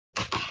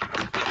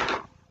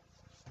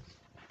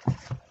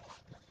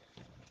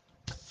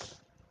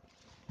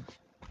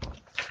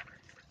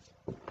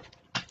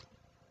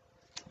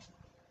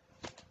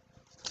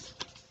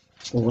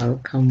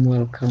Welcome,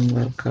 welcome,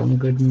 welcome.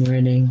 Good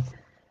morning.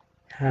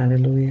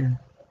 Hallelujah.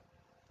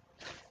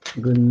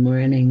 Good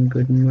morning,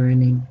 good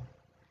morning,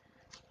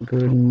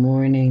 good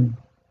morning.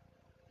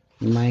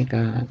 My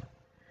God.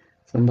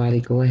 Somebody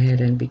go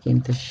ahead and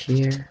begin to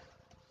share.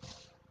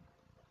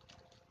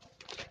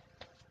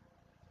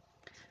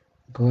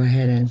 Go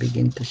ahead and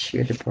begin to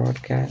share the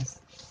broadcast.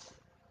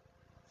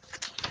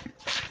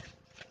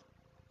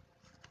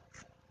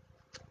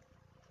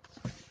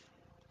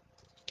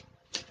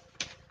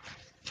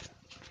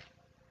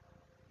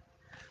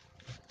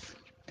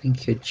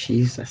 Thank you,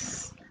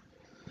 Jesus.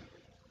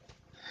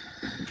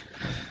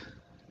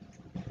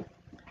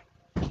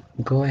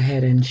 Go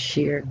ahead and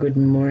share. Good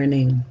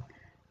morning.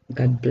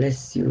 God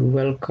bless you.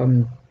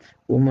 Welcome,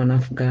 woman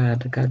of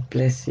God. God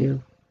bless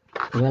you.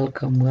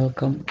 Welcome,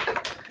 welcome.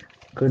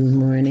 Good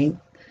morning,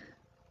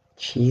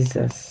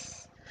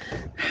 Jesus.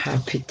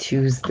 Happy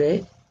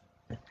Tuesday.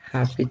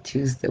 Happy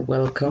Tuesday.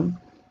 Welcome.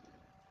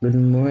 Good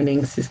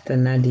morning, Sister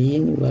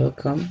Nadine.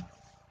 Welcome.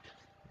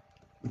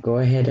 Go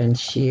ahead and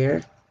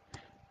share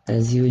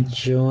as you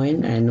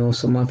join. I know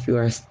some of you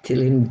are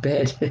still in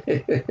bed.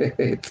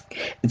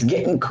 it's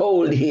getting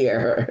cold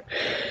here.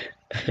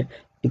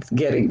 It's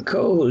getting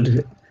cold.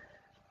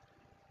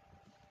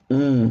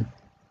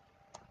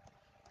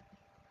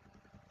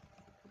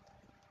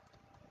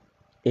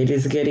 It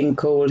is getting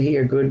cold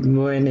here. Good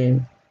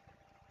morning.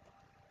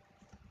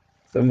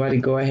 Somebody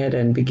go ahead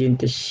and begin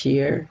to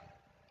share.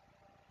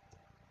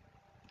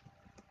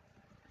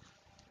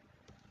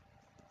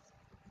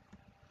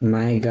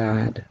 My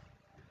God,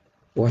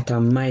 what a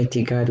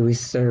mighty God we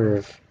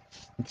serve.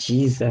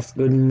 Jesus,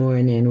 good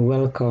morning.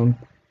 Welcome.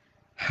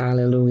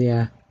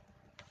 Hallelujah.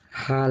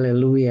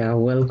 Hallelujah.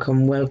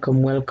 Welcome,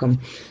 welcome, welcome.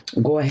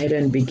 Go ahead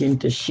and begin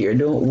to share.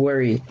 Don't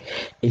worry.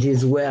 It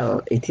is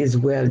well. It is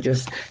well.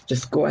 Just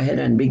go ahead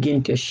and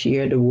begin to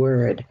share the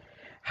word.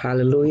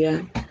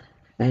 Hallelujah.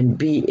 And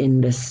be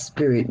in the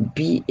spirit.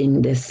 Be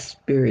in the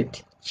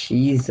spirit.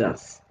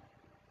 Jesus.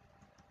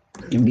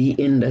 Be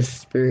in the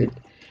spirit.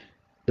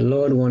 The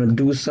Lord want to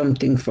do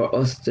something for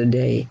us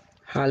today.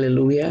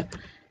 Hallelujah.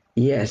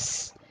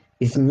 Yes.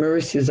 His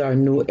mercies are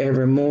new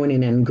every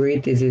morning, and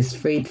great is his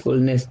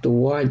faithfulness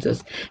towards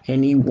us.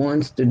 And he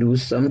wants to do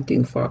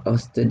something for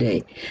us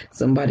today.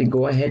 Somebody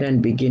go ahead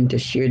and begin to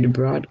share the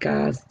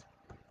broadcast.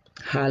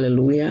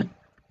 Hallelujah.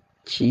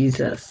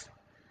 Jesus.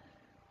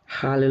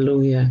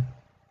 Hallelujah.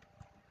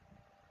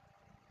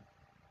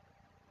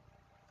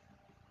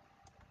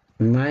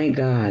 My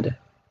God.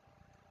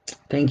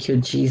 Thank you,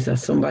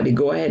 Jesus. Somebody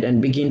go ahead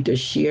and begin to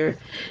share.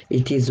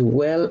 It is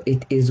well.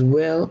 It is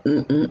well.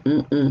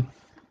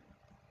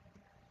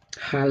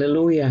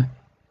 Hallelujah.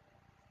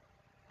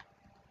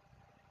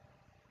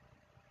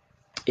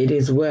 It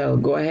is well.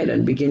 Go ahead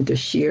and begin to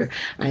share.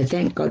 I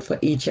thank God for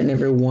each and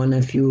every one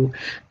of you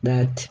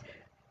that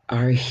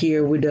are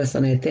here with us,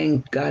 and I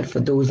thank God for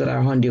those that are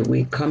on their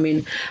way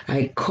coming.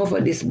 I cover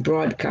this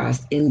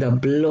broadcast in the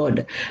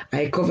blood.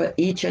 I cover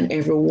each and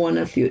every one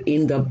of you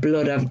in the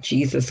blood of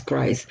Jesus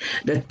Christ.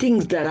 The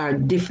things that are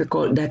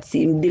difficult, that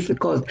seem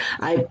difficult,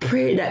 I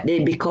pray that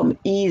they become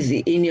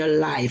easy in your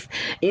life.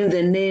 In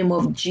the name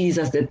of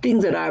Jesus, the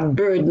things that are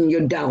burdening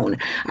you down,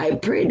 I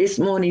pray this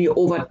morning you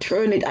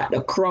overturn it at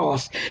the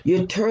cross.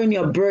 You turn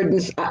your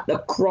burdens at the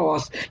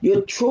cross.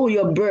 You throw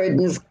your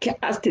burdens,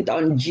 cast it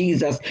on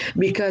Jesus,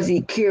 because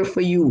he cared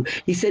for you.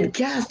 He said,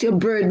 cast your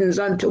burdens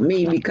unto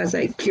me because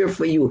I care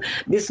for you.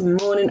 This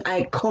morning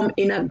I come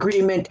in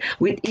agreement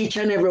with each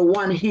and every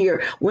one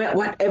here, where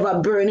whatever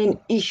burning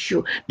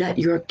issue that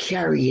you're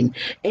carrying,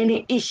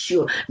 any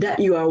issue that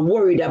you are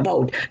worried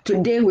about,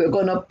 today we're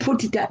going to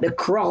put it at the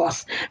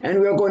cross and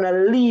we're going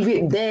to leave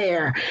it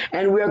there,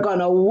 and we're going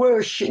to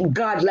worship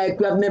God like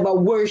we have never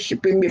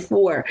worshiped him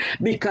before,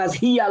 because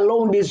he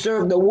alone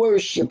deserves the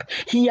worship.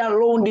 He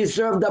alone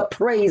deserves the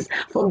praise.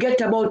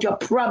 Forget about your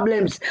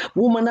problems.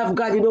 Woman of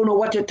God, you don't know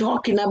what you're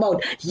talking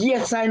about.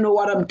 Yes, I know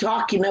what I'm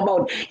talking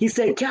about. He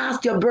said,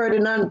 cast your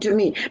burden unto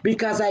me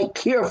because I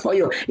care for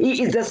you.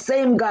 He is the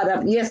same God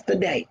of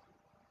yesterday,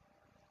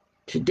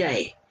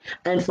 today,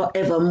 and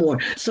forevermore.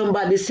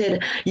 Somebody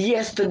said,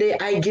 yesterday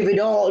I give it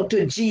all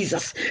to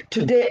Jesus.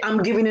 Today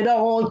I'm giving it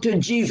all to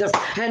Jesus.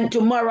 And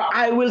tomorrow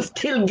I will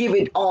still give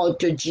it all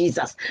to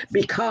Jesus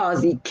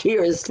because he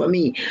cares for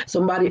me.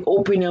 Somebody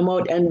open your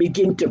mouth and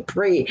begin to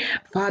pray.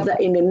 Father,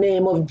 in the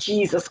name of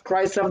Jesus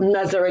Christ of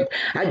Nazareth,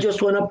 I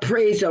just want to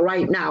praise you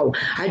right now.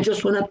 I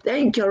just want to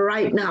thank you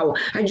right now.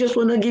 I just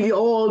want to give you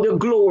all the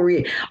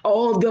glory,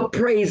 all the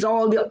praise,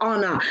 all the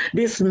honor.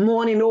 This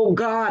morning, oh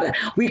God,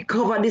 we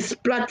cover this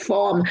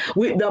platform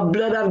with the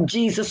blood of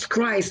Jesus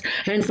Christ.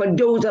 And for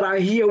those that are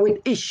here with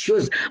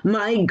issues,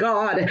 my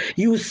God,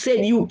 you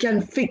said you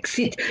can fix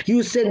it.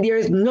 You said there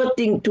is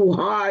nothing too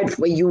hard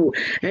for you.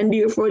 And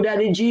therefore,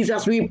 Daddy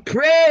Jesus, we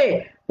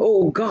pray,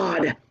 oh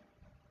God,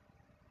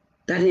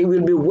 that it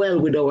will be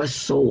well with our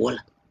soul.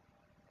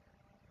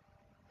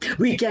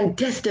 We can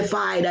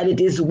testify that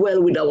it is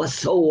well with our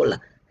soul.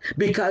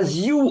 because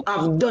you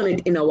have done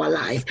it in our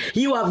life.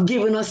 You have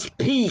given us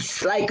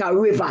peace like a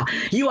river.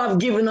 You have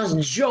given us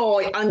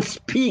joy,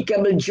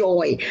 unspeakable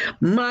joy.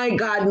 My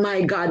God,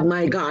 my God,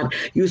 my God.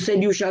 You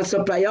said you shall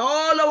supply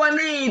all our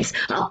needs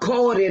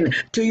according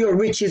to your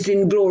riches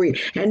in glory.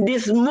 And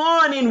this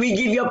morning we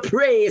give you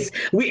praise.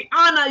 We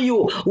honor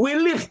you. We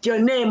lift your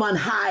name on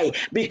high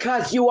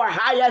because you are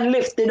high and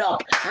lifted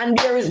up. And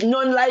there is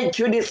none like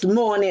you this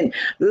morning.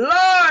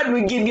 Lord,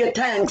 we give you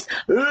thanks.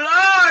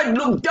 Lord,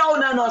 look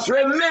down on us.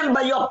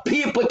 Remember your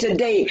people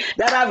today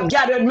that have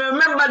gathered.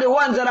 Remember the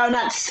ones that are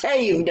not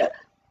saved.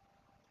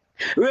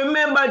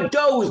 Remember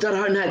those that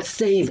are not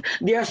saved.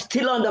 They are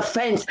still on the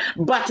fence,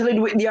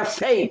 battling with their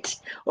fate.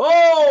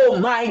 Oh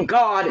my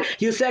God.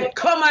 You said,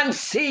 come and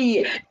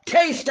see,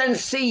 taste and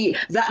see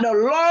that the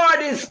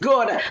Lord is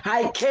good.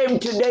 I came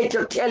today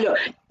to tell you,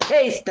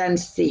 taste and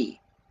see.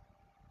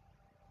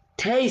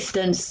 Taste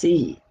and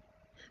see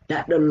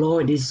that the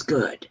Lord is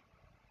good.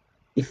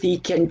 If he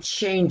can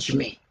change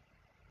me,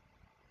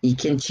 he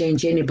can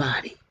change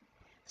anybody.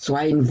 So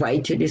I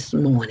invite you this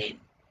morning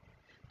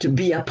to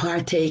be a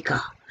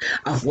partaker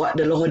of what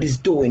the Lord is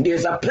doing.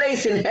 There's a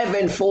place in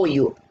heaven for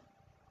you.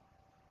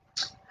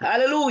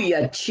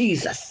 Hallelujah,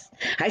 Jesus.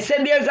 I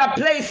said there's a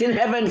place in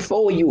heaven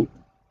for you.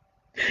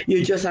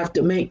 You just have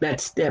to make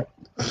that step.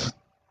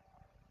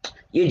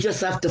 You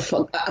just have to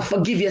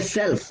forgive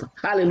yourself.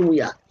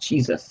 Hallelujah,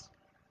 Jesus.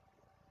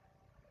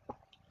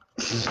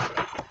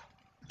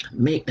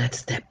 Make that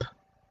step.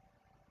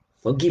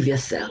 Forgive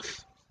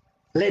yourself.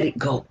 Let it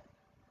go.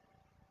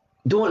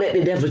 Don't let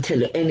the devil tell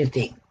you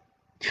anything.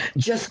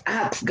 Just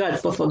ask God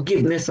for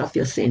forgiveness of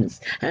your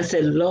sins and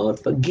say, Lord,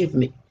 forgive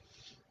me.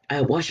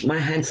 I wash my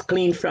hands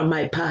clean from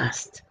my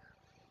past.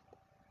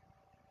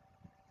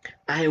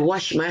 I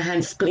wash my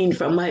hands clean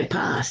from my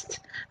past.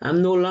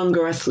 I'm no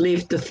longer a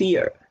slave to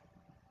fear.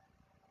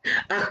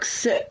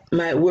 Accept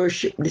my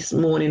worship this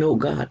morning, oh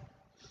God.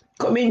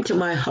 Come into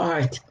my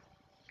heart.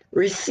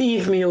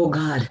 Receive me, oh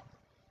God.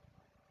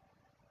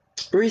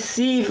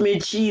 Receive me,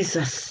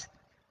 Jesus.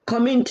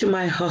 Come into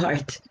my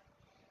heart.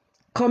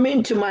 Come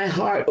into my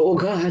heart, oh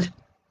God.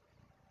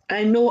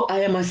 I know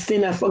I am a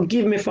sinner.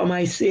 Forgive me for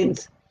my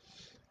sins.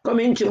 Come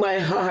into my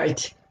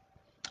heart.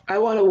 I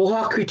want to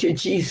walk with you,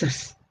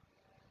 Jesus.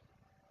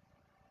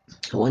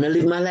 I want to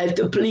live my life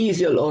to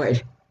please you,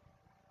 Lord.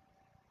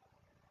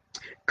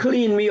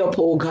 Clean me up,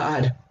 oh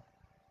God.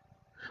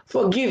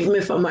 Forgive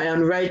me for my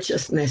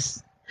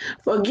unrighteousness.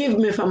 Forgive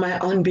me for my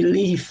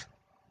unbelief.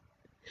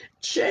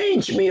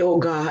 Change me, oh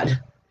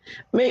God.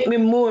 Make me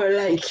more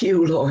like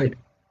you, Lord.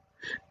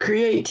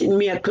 Create in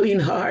me a clean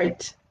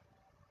heart.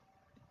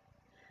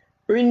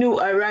 Renew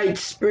a right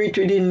spirit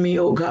within me,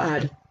 oh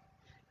God.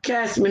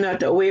 Cast me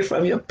not away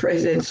from your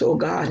presence, oh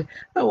God.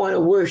 I want to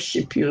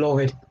worship you,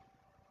 Lord.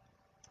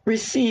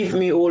 Receive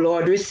me, oh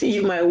Lord.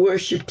 Receive my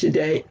worship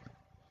today.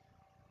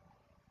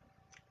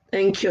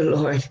 Thank you,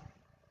 Lord.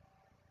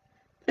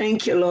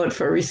 Thank you, Lord,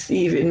 for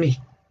receiving me.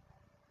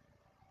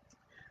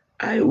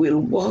 I will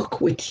walk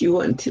with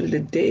you until the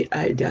day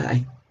I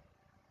die.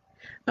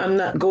 I'm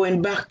not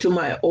going back to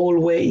my old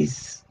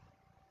ways.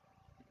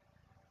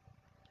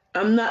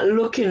 I'm not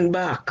looking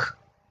back.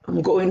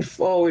 I'm going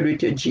forward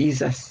with you,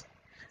 Jesus.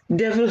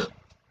 Devil,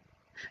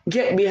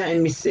 get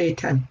behind me,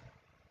 Satan.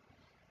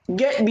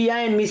 Get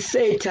behind me,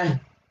 Satan.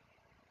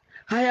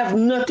 I have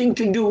nothing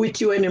to do with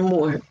you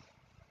anymore.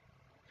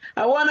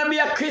 I want to be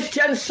a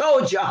Christian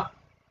soldier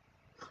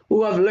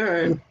who have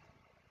learned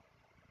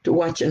to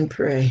watch and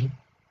pray.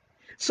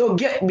 So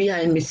get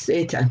behind me,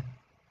 Satan.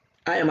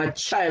 I am a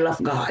child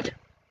of God.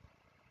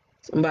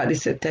 Somebody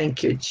say,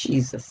 thank you,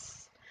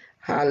 Jesus.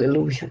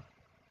 Hallelujah.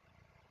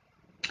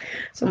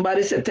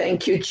 Somebody say,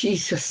 thank you,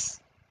 Jesus.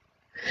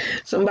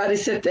 Somebody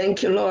say,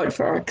 thank you, Lord,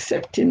 for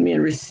accepting me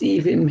and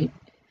receiving me.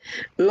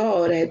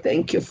 Lord, I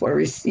thank you for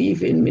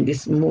receiving me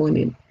this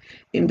morning.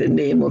 In the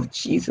name of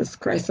Jesus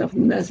Christ of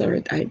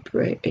Nazareth, I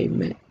pray.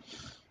 Amen.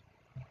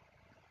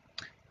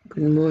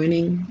 Good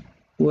morning.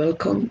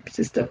 Welcome,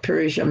 Sister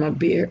Persia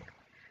Mabir,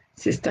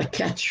 Sister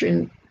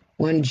Catherine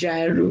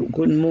Wanjairu.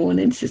 Good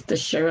morning, Sister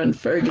Sharon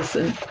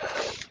Ferguson.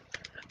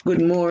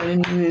 Good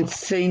morning,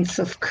 Saints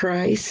of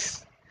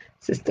Christ.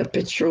 Sister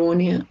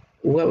Petronia,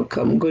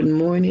 welcome. Good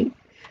morning.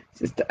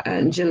 Sister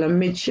Angela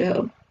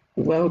Mitchell,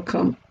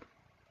 welcome.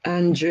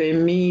 Andre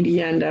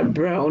Medianda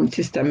Brown,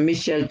 Sister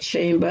Michelle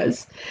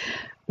Chambers,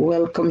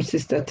 welcome.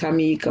 Sister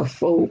Tamika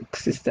Folk,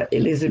 Sister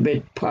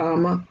Elizabeth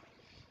Palmer,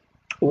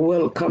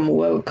 welcome,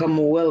 welcome,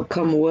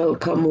 welcome,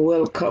 welcome,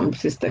 welcome.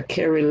 Sister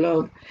Carrie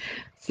Love,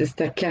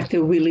 Sister Kathy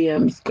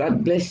Williams,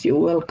 God bless you,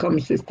 welcome.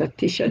 Sister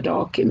Tisha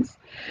Dawkins,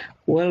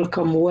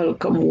 welcome,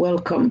 welcome,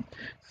 welcome.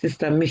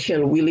 Sister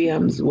Michelle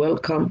Williams,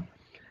 welcome.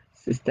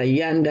 Sister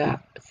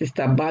Yanda,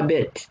 Sister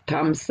Babette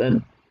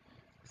Thompson,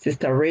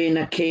 Sister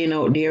Raina Kane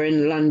out there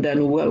in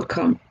London,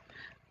 welcome.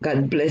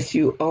 God bless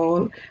you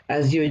all.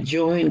 As you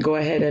join, go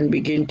ahead and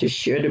begin to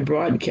share the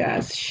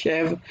broadcast.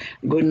 Chev,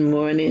 good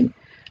morning.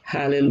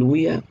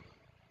 Hallelujah.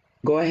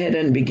 Go ahead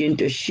and begin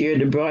to share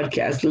the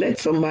broadcast. Let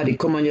somebody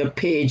come on your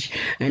page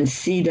and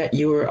see that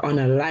you are on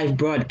a live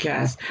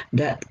broadcast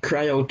that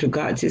cry out to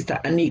God. Sister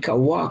Anika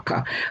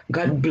Walker,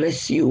 God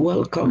bless you.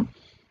 Welcome.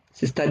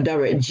 Sister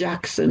Dorrit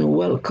Jackson,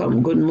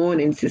 welcome. Good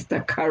morning,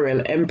 Sister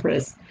Carol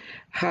Empress.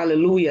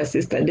 Hallelujah.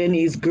 Sister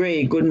Denise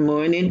Gray, good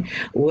morning.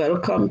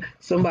 Welcome.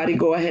 Somebody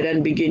go ahead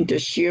and begin to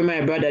share.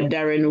 My brother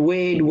Darren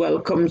Wade,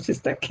 welcome.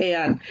 Sister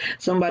Kayan.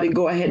 Somebody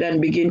go ahead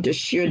and begin to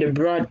share the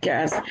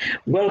broadcast.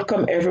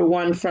 Welcome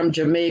everyone from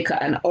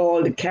Jamaica and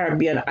all the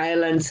Caribbean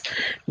islands,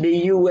 the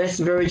U.S.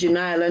 Virgin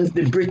Islands,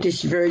 the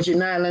British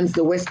Virgin Islands,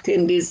 the West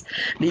Indies,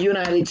 the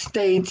United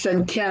States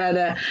and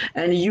Canada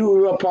and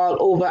Europe, all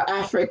over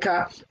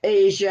Africa,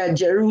 Asia,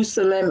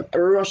 Jerusalem,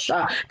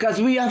 Russia,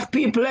 because we have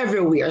people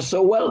everywhere.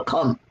 So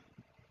welcome.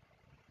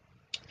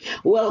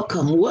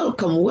 Welcome,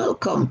 welcome,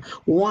 welcome,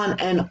 one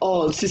and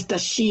all. Sister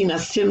Sheena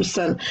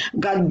Simpson,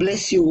 God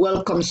bless you.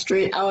 Welcome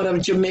straight out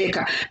of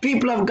Jamaica.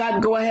 People of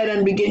God, go ahead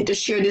and begin to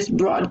share this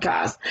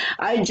broadcast.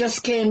 I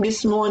just came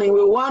this morning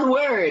with one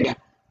word.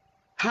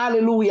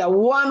 Hallelujah,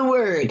 one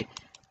word.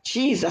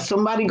 Jesus,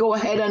 somebody go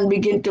ahead and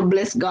begin to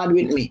bless God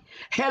with me.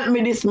 Help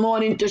me this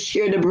morning to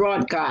share the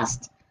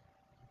broadcast.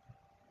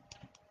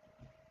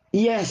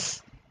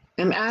 Yes,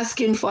 I'm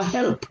asking for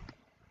help.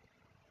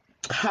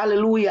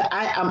 Hallelujah.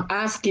 I am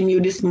asking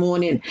you this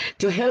morning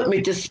to help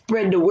me to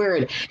spread the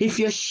word. If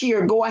you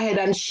share, go ahead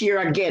and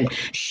share again.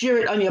 Share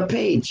it on your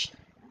page.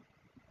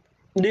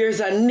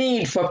 There's a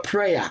need for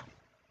prayer.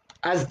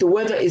 As the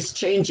weather is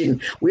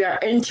changing, we are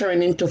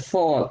entering into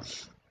fall.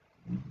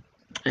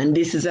 And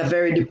this is a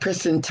very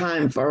depressing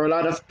time for a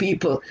lot of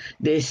people.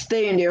 They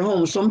stay in their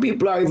homes. Some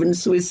people are even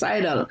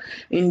suicidal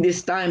in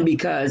this time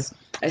because,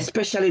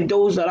 especially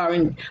those that are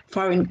in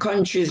foreign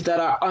countries that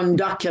are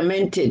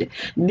undocumented.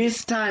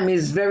 This time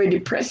is very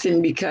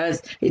depressing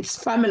because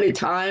it's family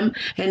time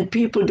and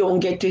people don't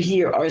get to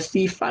hear or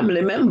see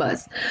family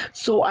members.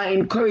 So I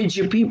encourage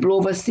you people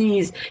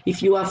overseas,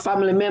 if you have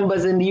family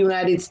members in the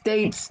United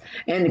States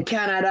and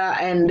Canada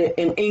and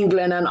in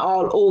England and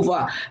all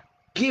over,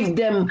 give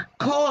them,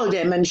 call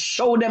them and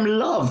show them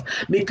love,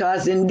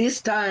 because in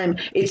this time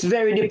it's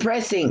very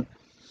depressing.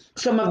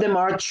 Some of them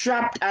are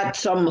trapped at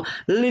some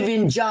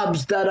living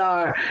jobs that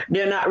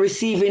they're not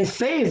receiving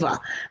favor.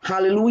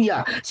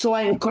 Hallelujah. So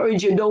I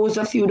encourage you, those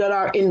of you that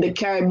are in the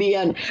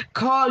Caribbean,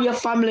 call your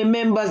family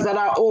members that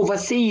are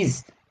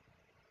overseas.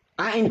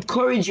 I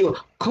encourage you,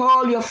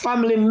 call your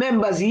family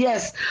members.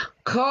 Yes,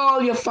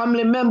 call your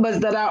family members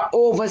that are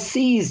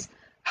overseas.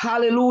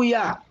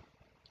 Hallelujah.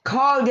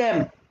 Call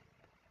them.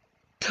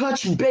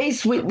 Touch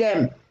base with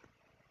them.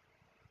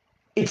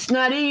 It's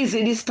not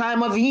easy this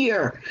time of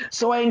year.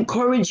 So I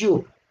encourage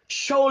you,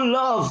 show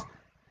love.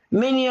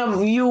 Many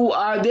of you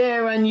are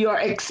there and you're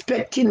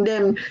expecting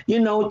them,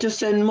 to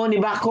send money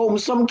back home.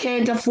 Some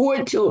can't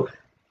afford to,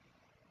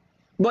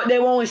 but they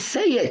won't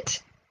say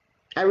it.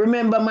 I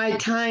remember my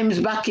times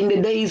back in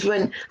the days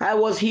when I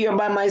was here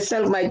by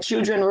myself. My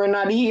children were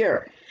not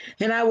here.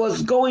 And I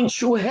was going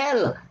through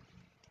hell.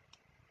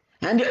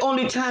 And the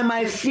only time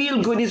I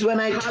feel good is when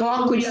I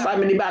talk with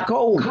family back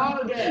home.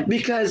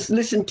 Because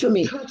listen to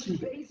me,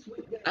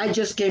 I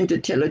just came to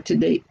tell her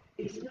today,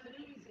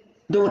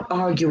 don't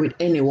argue with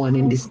anyone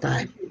in this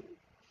time.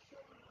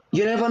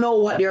 You never know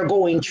what they're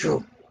going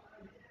through.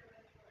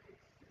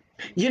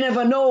 You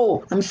never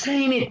know. I'm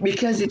saying it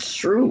because it's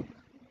true.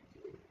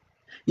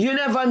 You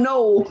never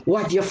know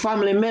what your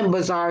family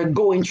members are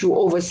going through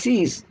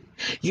overseas.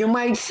 You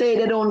might say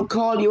they don't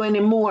call you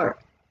anymore,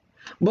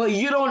 but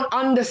you don't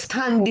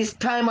understand this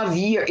time of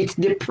year. It's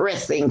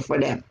depressing for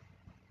them.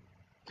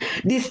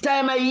 This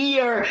time of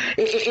year,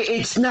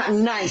 it's not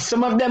nice.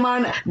 Some of them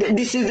are.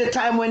 This is the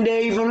time when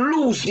they even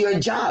lose their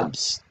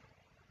jobs.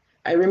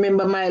 I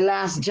remember my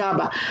last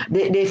job.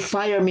 They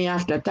fired me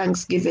after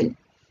Thanksgiving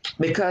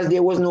because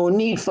there was no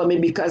need for me,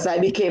 because I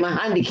became a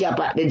handicap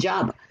at the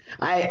job.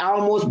 I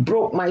almost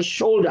broke my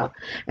shoulder,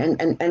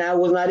 and I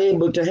was not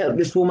able to help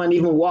this woman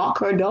even walk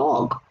her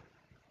dog.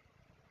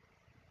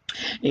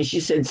 And she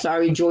said,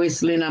 sorry,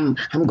 Joycelyn,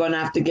 I'm going to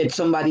have to get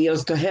somebody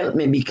else to help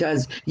me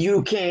because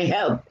you can't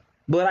help.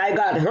 But I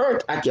got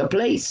hurt at your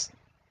place.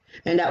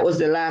 And that was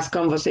the last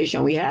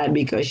conversation we had,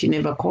 because she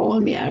never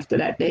called me after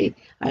that day.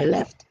 I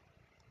left.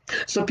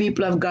 So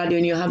people of God,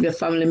 when you have your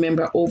family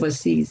member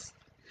overseas,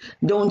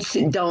 don't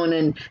sit down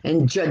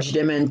and judge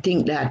them and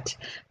think that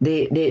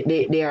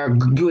they are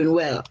doing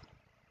well.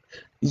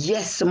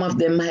 Yes, some of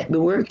them might be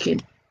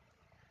working,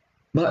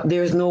 but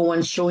there's no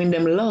one showing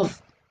them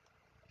love,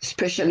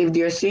 especially if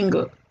they're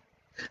single.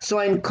 So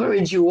I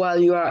encourage you, while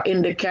you are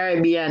in the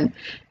Caribbean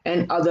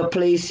and other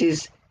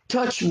places,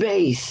 touch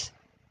base.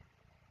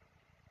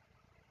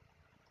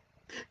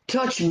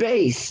 Touch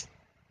base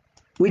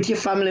with your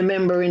family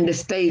member in the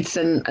States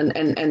and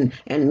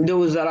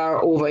those that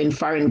are over in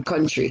foreign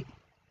country.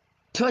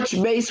 Touch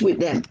base with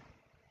them.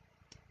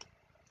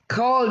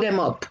 Call them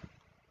up.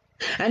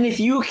 And if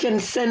you can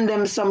send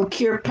them some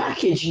care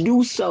package,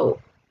 do so.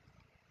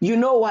 You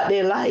know what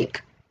they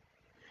like.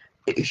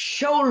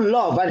 Show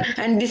love.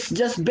 And this is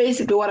just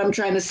basically what I'm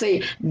trying to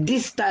say.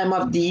 This time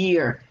of the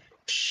year,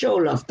 Show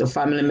love to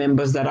family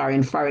members that are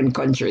in foreign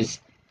countries.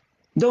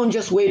 Don't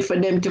just wait for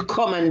them to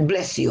come and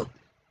bless you.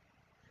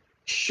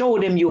 Show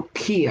them you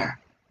care.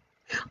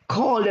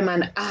 Call them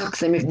and ask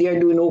them if they're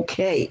doing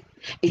okay.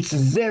 It's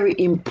very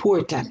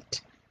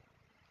important.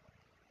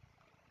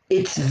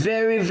 It's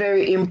very,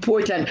 very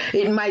important.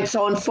 It might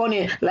sound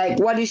funny, like,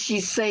 what is she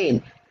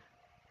saying?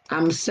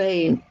 I'm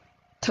saying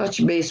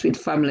touch base with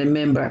family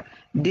member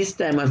this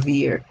time of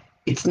year.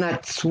 It's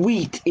not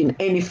sweet in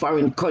any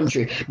foreign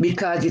country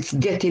because it's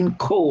getting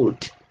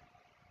cold.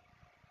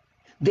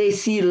 They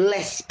see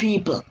less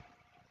people.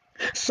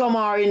 Some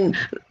are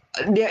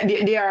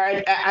they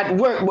are at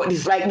work, but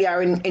it's like they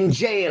are in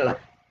jail.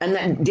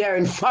 And they are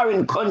in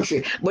foreign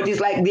country, but it's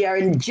like they are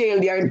in jail,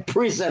 they are in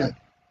prison.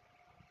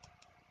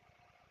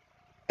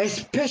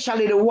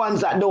 Especially the ones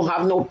that don't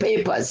have no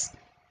papers.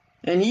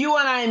 And you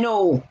and I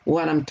know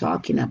what I'm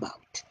talking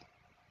about.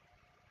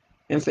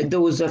 And for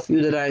those of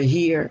you that are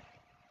here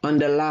on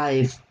the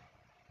live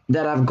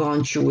that have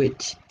gone through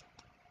it,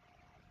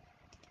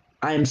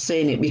 I'm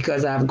saying it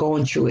because I've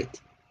gone through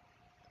it.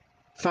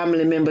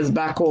 Family members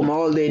back home,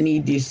 all they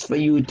need is for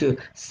you to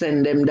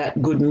send them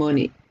that good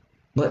money.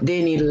 But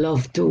they need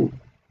love too.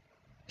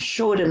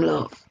 Show them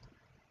love.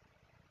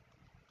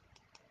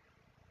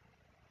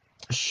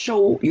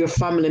 Show your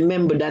family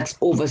member that's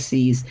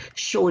overseas.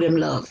 Show them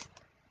love.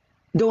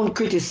 Don't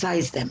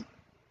criticize them.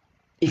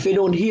 If you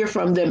don't hear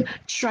from them,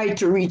 try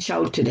to reach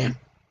out to them.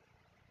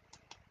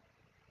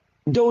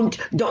 Don't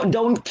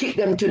kick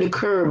them to the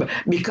curb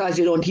because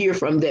you don't hear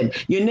from them.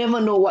 You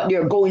never know what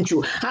they're going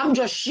through. I'm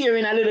just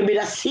sharing a little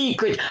bit of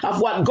secret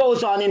of what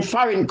goes on in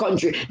foreign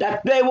country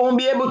that they won't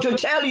be able to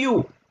tell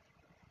you.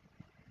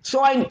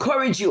 So I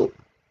encourage you,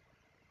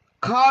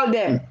 call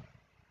them,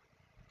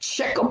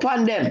 check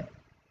upon them.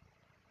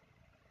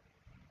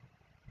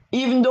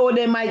 Even though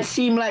they might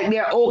seem like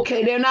they're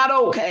okay, they're not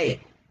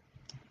okay.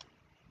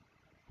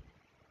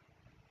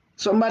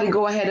 Somebody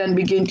go ahead and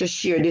begin to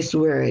share this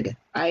word.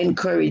 I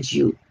encourage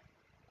you.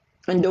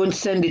 And don't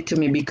send it to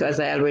me because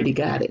I already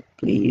got it,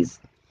 please.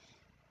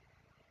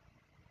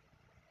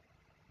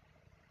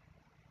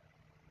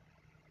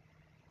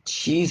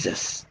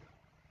 Jesus.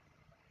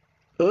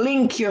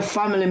 Link your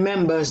family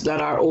members that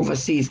are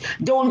overseas.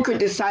 Don't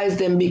criticize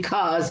them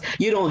because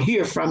you don't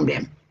hear from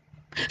them.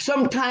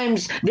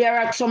 Sometimes they're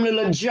at some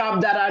little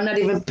job that are not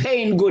even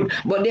paying good,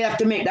 but they have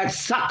to make that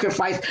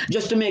sacrifice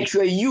just to make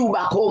sure you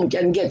back home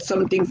can get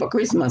something for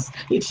Christmas.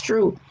 It's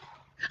true.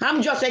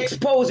 I'm just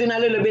exposing a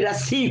little bit of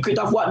secret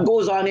of what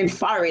goes on in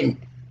foreign.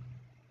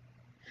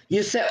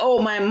 You say,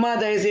 oh, my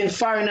mother is in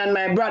foreign and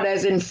my brother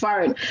is in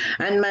foreign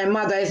and my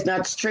mother is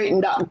not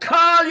straightened out.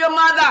 Call your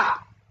mother.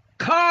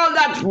 Call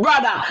that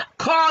brother.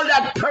 Call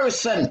that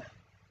person.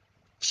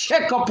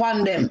 Check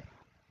upon them.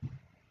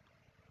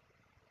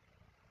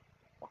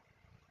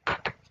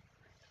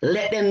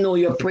 Let them know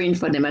you're praying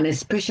for them, and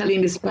especially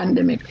in this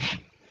pandemic.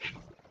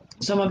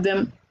 Some of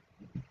them,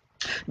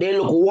 they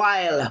look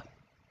wild.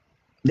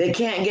 They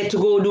can't get to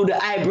go do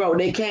the eyebrow.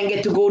 They can't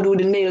get to go do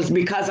the nails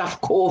because of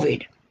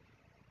COVID.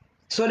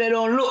 So they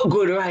don't look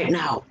good right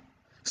now.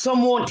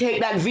 Some won't take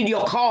that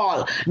video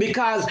call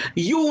because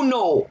you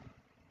know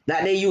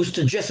that they used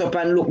to dress up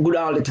and look good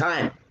all the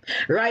time.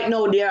 Right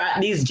now, they're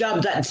at these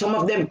jobs that some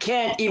of them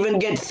can't even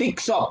get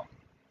fixed up.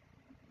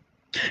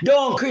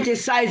 Don't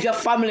criticize your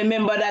family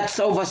member that's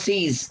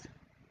overseas.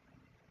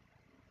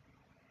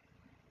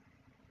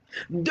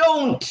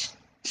 Don't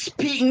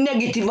speak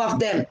negative of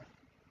them.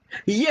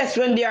 Yes,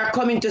 when they are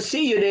coming to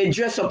see you, they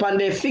dress up and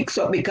they fix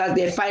up because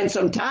they find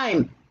some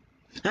time.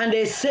 And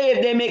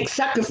they make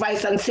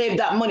sacrifice and save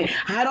that money.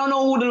 I don't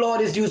know who the Lord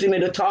is using me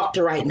to talk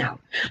to right now.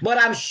 But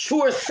I'm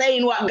sure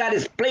saying what God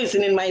is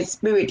placing in my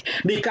spirit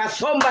because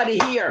somebody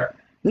here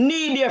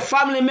need their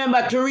family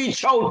member to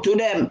reach out to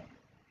them.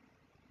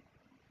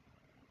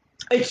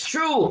 It's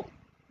true.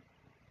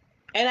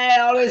 And I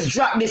always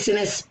drop this in,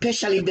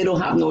 especially if they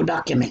don't have no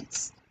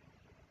documents.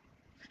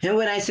 And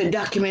when I say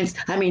documents,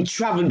 I mean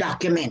travel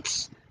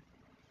documents.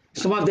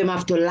 Some of them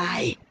have to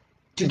lie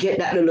to get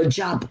that little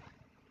job.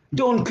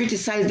 Don't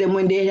criticize them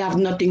when they have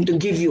nothing to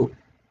give you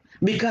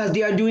because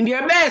they are doing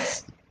their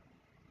best.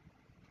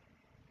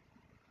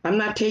 I'm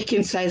not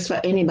taking sides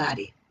for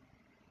anybody.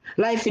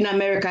 Life in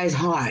America is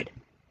hard.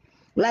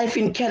 Life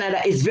in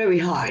Canada is very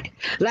hard.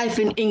 Life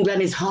in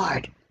England is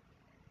hard.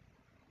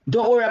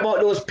 Don't worry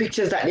about those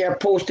pictures that they're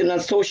posting on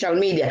social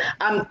media.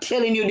 I'm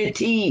telling you the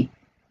tea.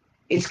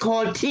 It's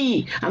called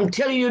tea. I'm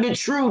telling you the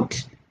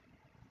truth.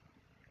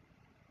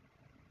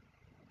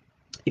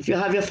 If you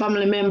have your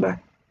family member,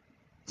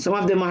 some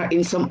of them are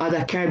in some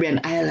other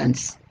Caribbean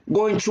islands,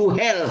 going through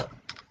hell.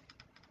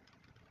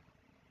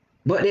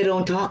 But they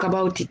don't talk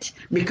about it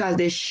because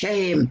they're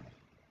shame.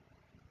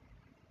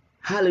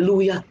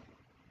 Hallelujah.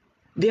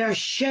 They're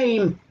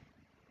shame.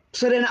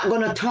 So they're not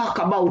going to talk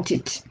about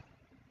it.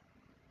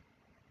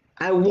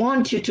 I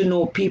want you to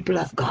know, people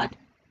of God,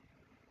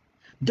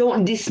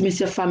 don't dismiss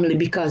your family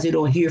because you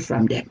don't hear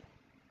from them.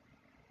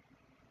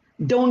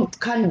 Don't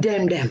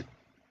condemn them.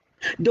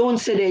 Don't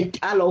say they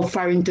allow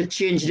foreign to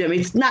change them.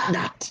 It's not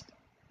that.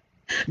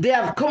 They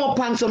have come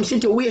upon some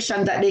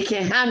situation that they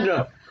can't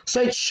handle.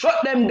 So it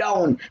shut them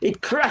down.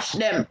 It crushed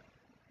them.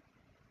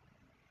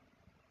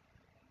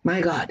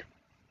 My God.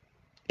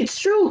 It's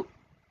true.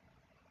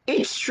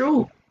 It's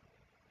true.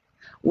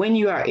 When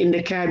you are in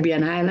the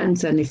Caribbean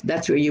islands, and if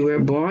that's where you were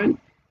born,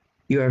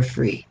 you are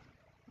free.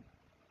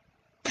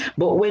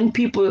 But when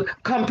people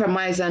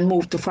compromise and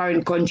move to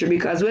foreign country,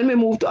 because when we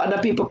move to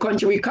other people's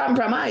country, we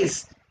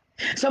compromise.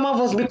 Some of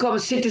us become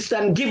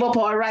citizens, give up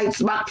our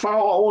rights back for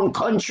our own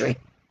country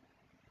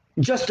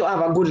just to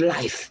have a good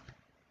life.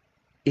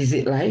 Is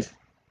it life?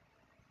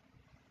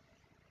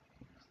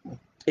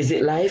 Is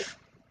it life?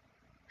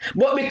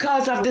 But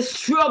because of the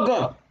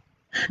struggle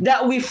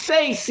that we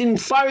face in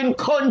foreign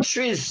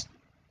countries,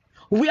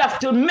 we have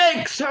to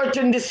make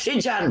certain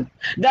decisions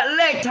that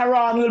later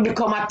on will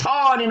become a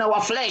thorn in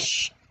our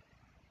flesh.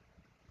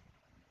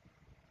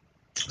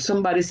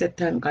 Somebody said,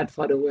 thank God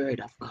for the word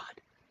of God.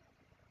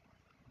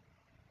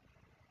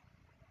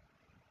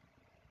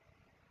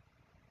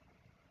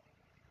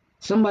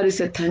 Somebody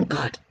said, thank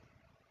God.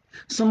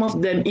 Some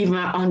of them even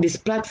are on this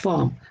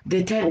platform.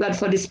 They thank God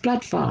for this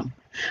platform.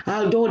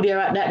 Although they're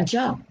at that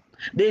job,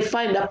 they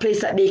find a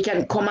place that they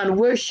can come and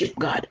worship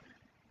God.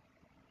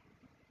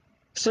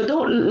 So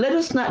let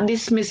us not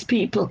dismiss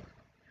people.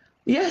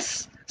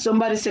 Yes,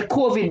 somebody said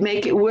COVID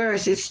make it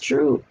worse. It's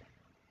true.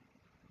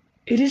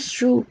 It is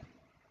true.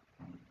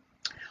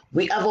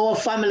 We have our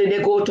family,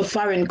 they go to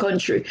foreign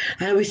country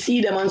and we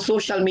see them on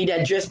social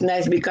media dressed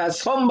nice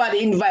because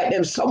somebody invite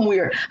them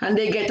somewhere and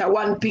they get a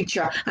one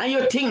picture and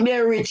you think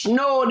they're rich.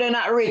 No, they're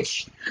not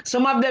rich.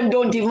 Some of them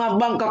don't even have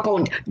bank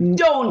account.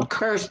 Don't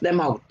curse them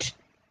out.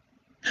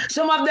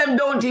 Some of them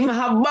don't even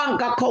have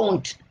bank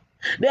account.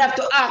 They have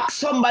to ask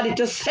somebody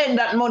to send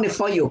that money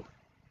for you.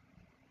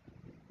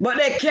 But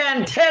they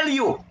can't tell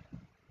you.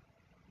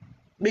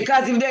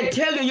 Because if they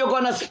tell you, you're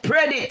going to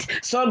spread it.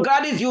 So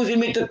God is using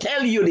me to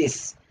tell you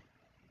this.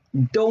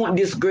 Don't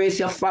disgrace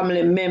your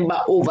family member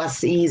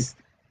overseas.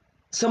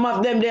 Some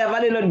of them, they have a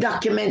little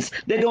documents.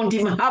 They don't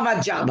even have a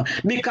job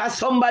because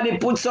somebody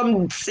put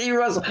some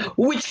serious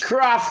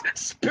witchcraft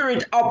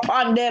spirit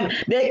upon them.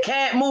 They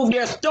can't move,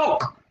 they're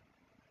stuck.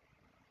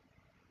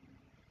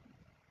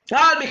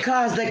 All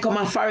because they come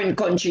a foreign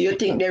country. You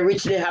think they're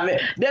rich, they have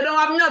it. They don't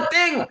have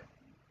nothing.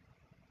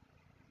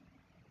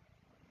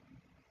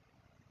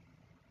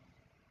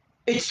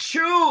 It's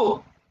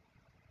true.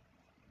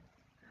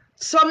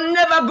 Some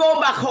never go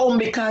back home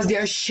because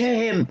they're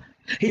ashamed.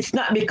 It's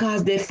not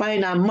because they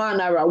find a man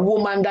or a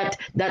woman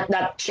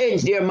that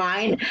changed their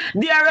mind.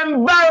 They are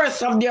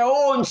embarrassed of their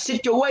own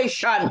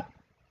situation.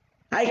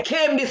 I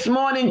came this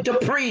morning to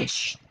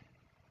preach.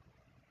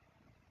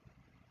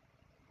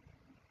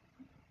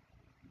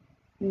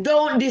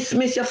 Don't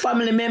dismiss your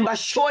family members.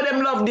 Show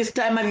them love this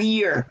time of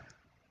year.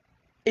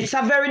 It's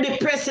a very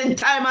depressing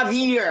time of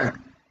year.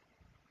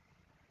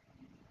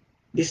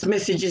 This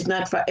message is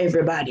not for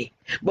everybody.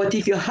 But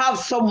if you have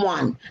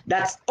someone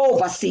that's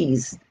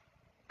overseas,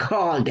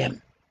 call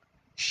them.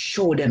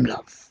 Show them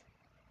love.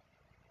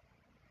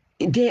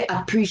 They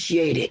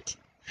appreciate it.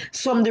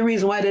 Some of the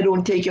reason why they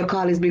don't take your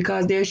call is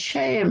because they're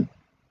ashamed.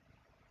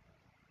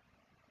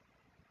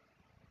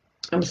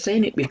 I'm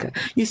saying it because,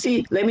 you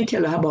see, let me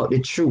tell you about the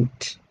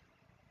truth.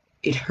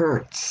 It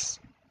hurts.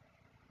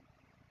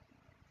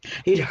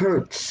 It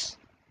hurts.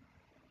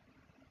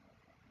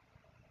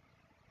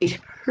 It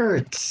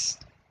hurts.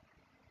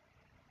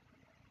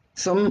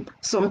 Some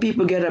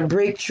people get a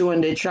breakthrough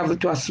and they travel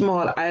to a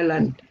small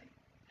island.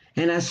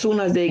 And as soon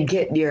as they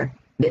get there,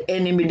 the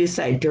enemy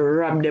decide to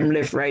rob them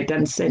left, right,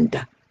 and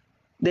center.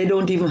 They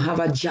don't even have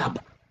a job.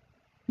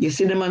 You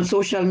see them on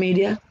social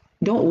media?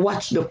 Don't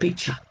watch the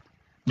picture.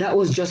 That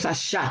was just a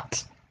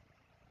shot.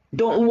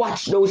 Don't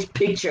watch those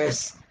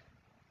pictures.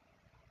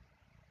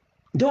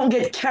 Don't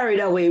get carried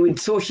away with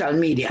social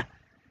media.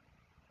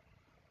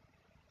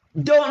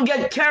 Don't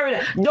get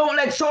carried. Don't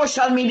let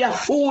social media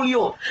fool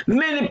you.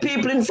 Many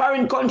people in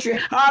foreign country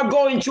are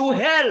going through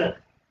hell.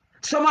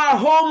 Some are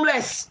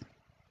homeless.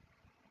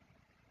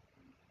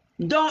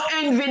 Don't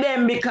envy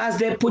them because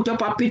they put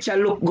up a picture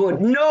look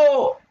good.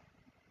 No.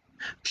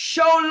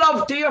 Show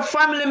love to your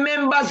family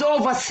members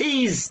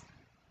overseas.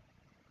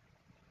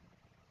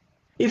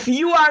 If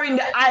you are in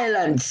the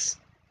islands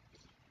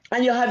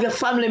and you have your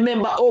family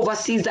member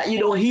overseas that you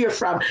don't hear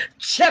from,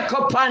 check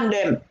upon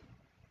them.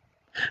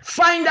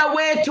 Find a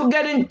way to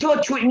get in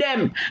touch with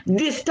them.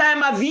 This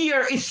time of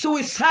year is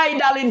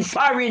suicidal in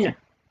foreign.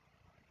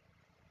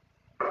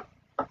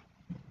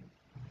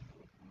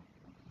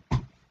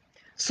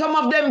 Some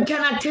of them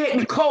cannot take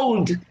the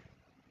cold.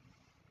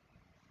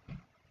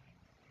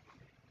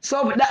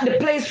 So that the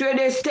place where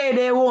they stay,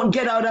 they won't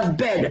get out of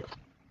bed.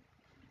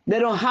 They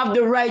don't have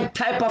the right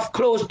type of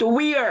clothes to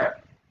wear.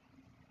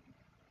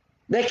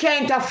 They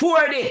can't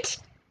afford it.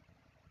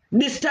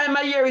 This time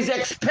of year is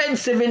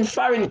expensive in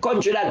foreign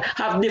countries that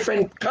have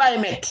different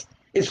climate.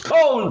 It's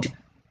cold.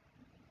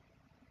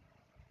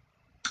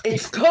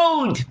 It's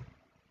cold.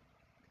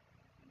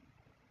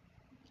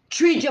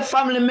 Treat your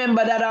family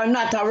member that are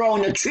not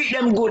around you. Treat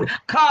them good.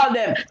 Call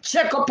them.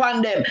 Check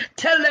upon them.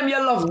 Tell them you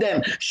love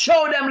them.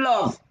 Show them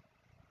love.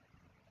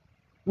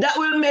 That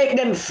will make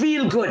them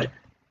feel good.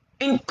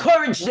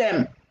 Encourage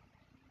them.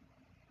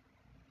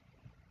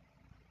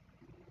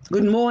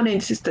 Good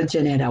morning, Sister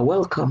Janetta.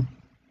 Welcome.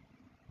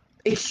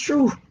 It's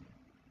true.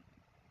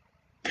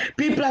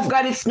 People have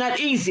got it's not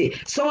easy.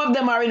 Some of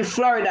them are in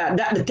Florida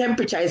that the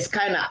temperature is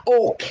kind of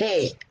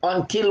okay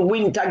until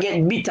winter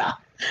get bitter.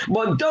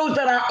 But those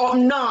that are up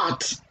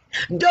north,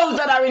 those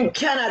that are in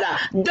Canada,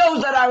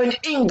 those that are in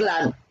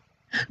England,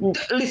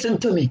 listen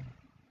to me.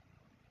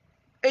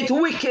 It's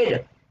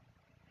wicked.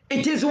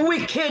 It is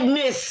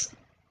wickedness.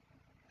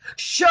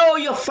 Show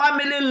your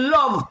family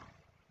love.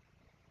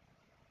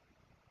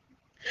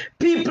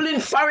 People in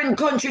foreign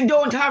country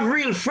don't have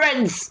real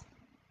friends.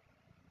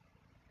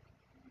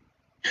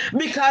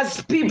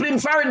 Because people in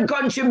foreign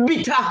country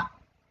bitter.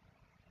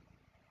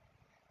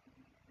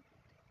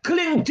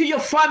 Cling to your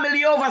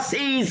family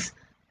overseas.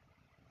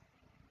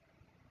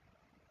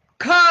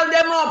 Call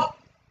them up.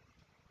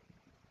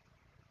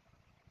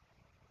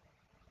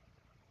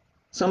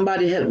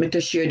 Somebody help me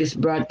to share this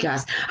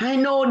broadcast. I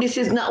know this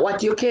is not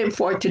what you came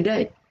for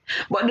today,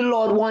 but the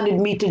Lord wanted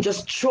me to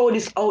just throw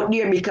this out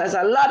there because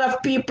a lot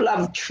of people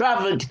have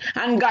traveled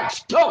and got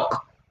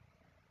stuck.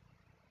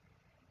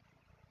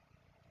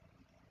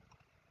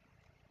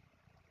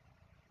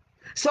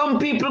 Some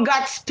people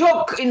got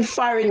stuck in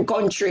foreign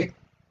country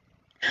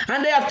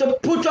and they have to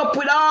put up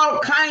with all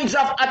kinds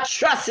of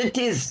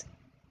atrocities.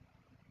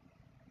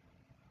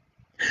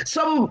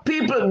 Some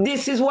people,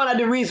 this is one of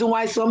the reasons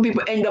why some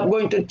people end up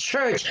going to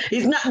church.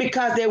 It's not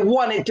because they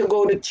wanted to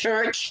go to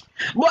church,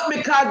 but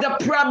because the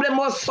problem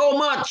was so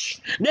much,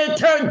 they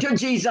turned to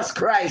Jesus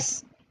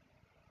Christ.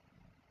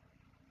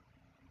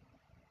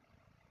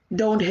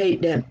 Don't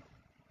hate them.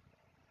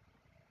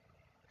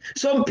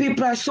 Some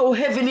people are so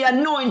heavily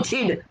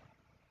anointed,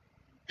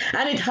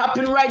 and it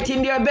happened right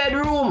in their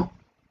bedroom.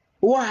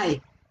 Why?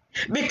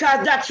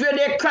 Because that's where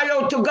they cry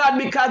out to God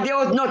because there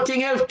was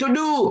nothing else to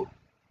do.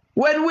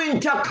 When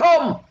winter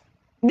come,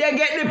 they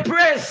get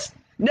depressed.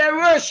 They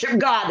worship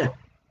God.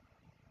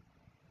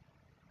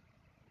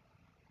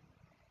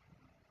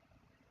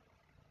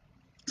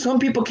 Some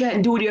people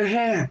can't do their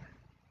hair.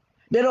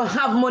 They don't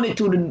have money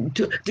to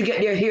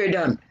get their hair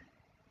done.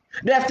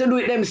 They have to do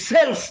it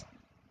themselves.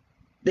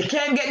 They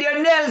can't get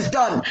their nails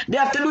done. They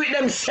have to do it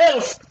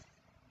themselves.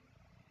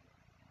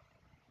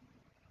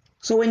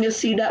 So when you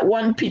see that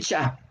one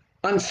picture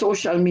on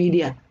social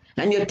media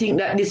and you think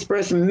that this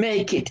person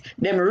make it,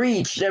 them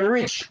rich,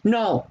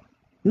 no,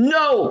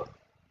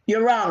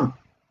 you're wrong.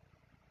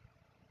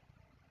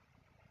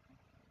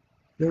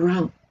 You're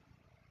wrong.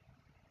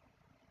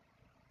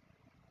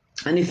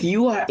 And if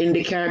you are in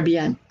the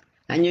Caribbean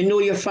and you know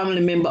your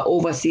family member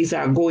overseas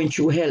are going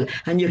through hell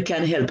and you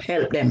can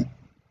help them,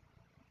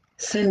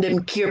 send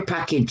them care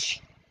package.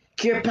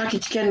 Care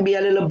package can be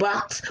a little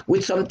box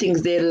with some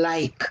things they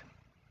like.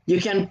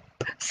 You can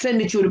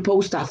send it to the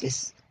post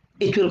office.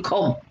 It will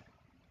come.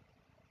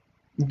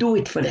 Do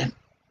it for them.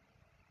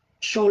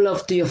 Show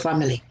love to your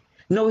family.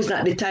 No, it's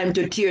not the time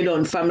to tear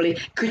down family,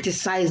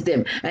 criticize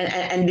them,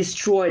 and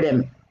destroy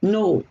them.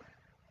 No.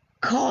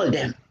 Call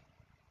them.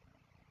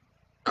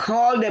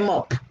 Call them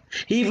up.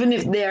 Even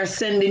if they are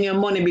sending you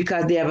money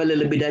because they have a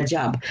little bit of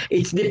job.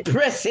 It's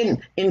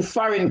depressing in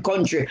foreign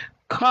country.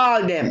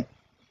 Call them.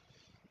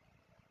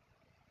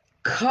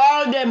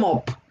 Call them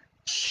up.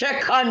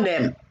 Check on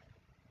them.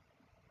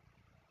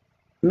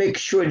 Make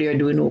sure they're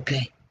doing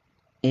okay.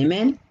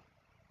 Amen.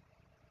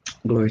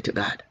 Glory to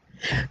God.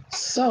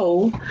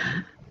 So,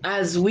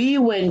 as we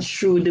went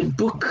through the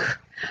book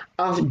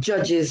of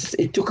Judges,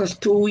 it took us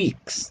 2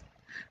 weeks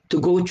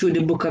to go through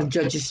the book of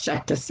Judges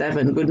chapter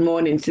 7. Good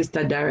morning,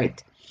 Sister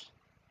Darrett.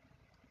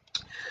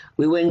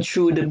 We went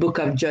through the book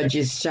of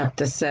Judges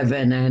chapter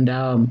 7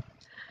 and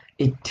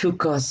it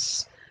took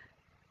us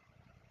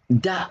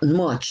that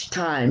much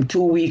time,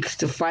 2 weeks,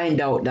 to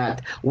find out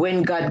that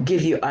when God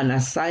gives you an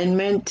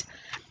assignment,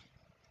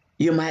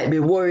 you might be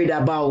worried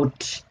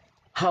about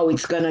how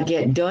it's going to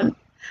get done.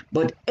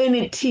 But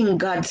anything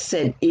God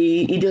said,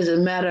 it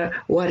doesn't matter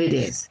what it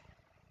is.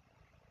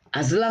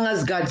 As long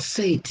as God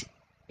said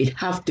it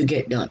have to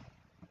get done.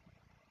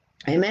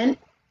 Amen?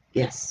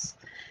 Yes.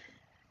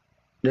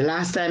 The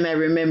last time I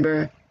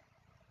remember,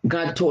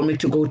 God told me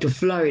to go to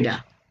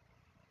Florida.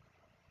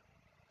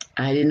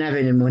 I didn't have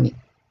any money.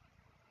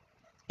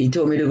 He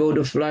told me to go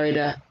to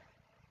Florida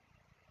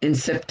in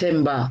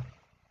September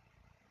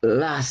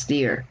last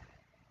year.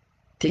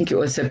 I think it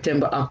was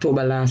September,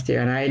 October last year.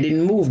 And I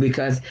didn't move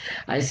because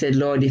I said,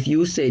 Lord, if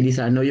you say this,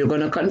 I know you're going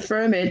to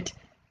confirm it.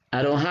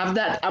 I don't have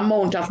that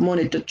amount of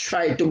money to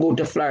try to go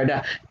to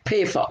Florida,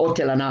 pay for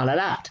hotel and all of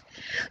that.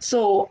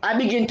 So I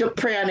begin to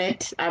pray on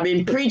it. I've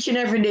been preaching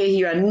every day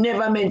here. I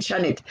never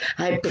mention it.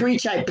 I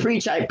preach.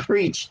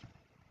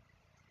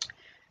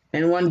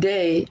 And one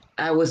day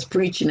I was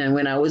preaching, and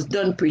when I was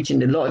done preaching,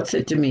 the Lord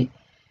said to me,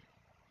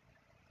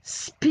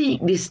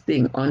 speak this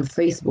thing on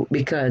Facebook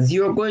because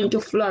you're going to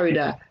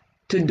Florida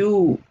to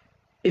do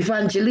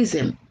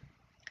evangelism.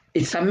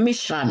 It's a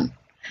mission.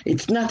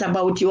 It's not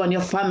about you and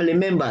your family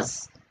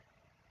members.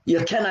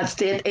 You cannot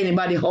stay at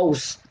anybody's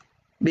house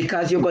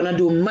because you're going to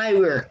do my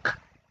work.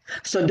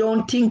 So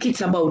don't think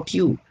it's about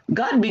you.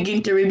 God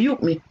began to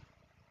rebuke me.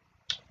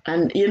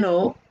 And,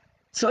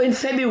 so in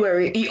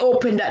February, he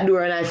opened that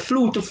door and I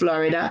flew to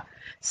Florida.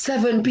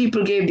 7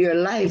 people gave their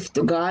life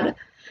to God.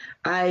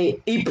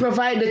 He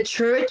provided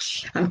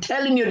church. I'm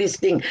telling you this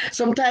thing.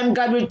 Sometimes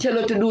God will tell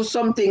you to do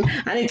something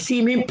and it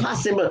seems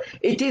impossible.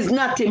 It is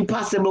not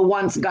impossible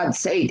once God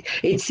said.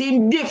 It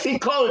seems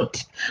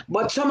difficult.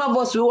 But some of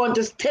us, we want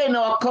to stay in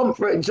our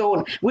comfort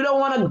zone. We don't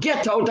want to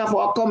get out of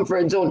our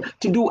comfort zone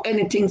to do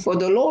anything for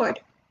the Lord.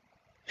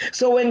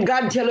 So when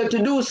God tells you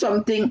to do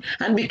something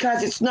and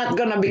because it's not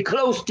going to be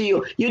close to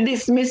you, you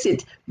dismiss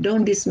it.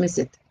 Don't dismiss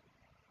it.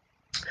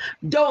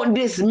 Don't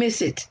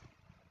dismiss it.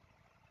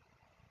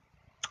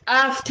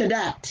 After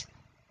that,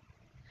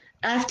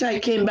 after I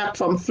came back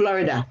from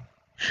Florida,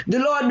 the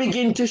Lord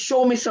began to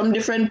show me some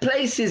different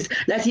places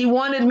that he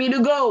wanted me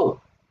to go.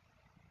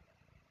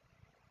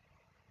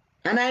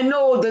 And I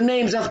know the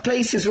names of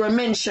places were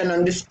mentioned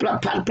on this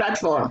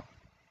platform.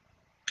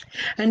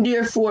 And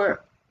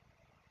therefore,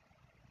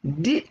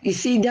 you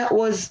see, that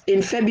was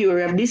in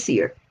February of this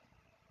year.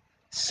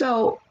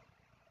 So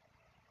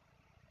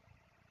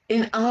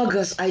in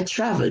August, I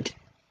traveled.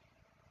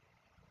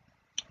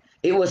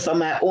 It was for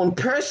my own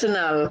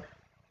personal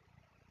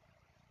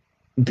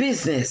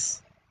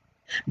business.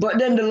 But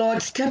then the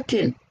Lord stepped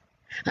in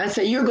and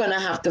said, you're going to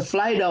have to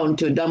fly down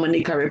to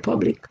Dominican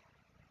Republic.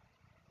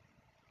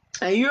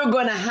 And you're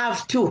going to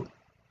have to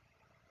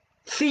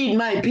feed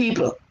my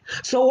people.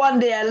 So one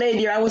day I lay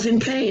there, I was in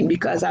pain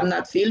because I'm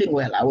not feeling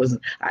well.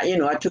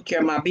 I took care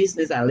of my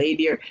business. I lay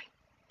there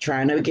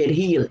trying to get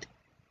healed,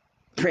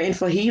 praying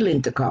for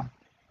healing to come.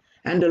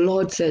 And the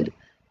Lord said,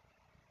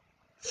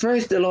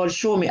 first the Lord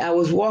showed me I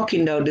was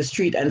walking down the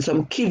street and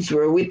some kids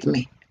were with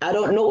me. I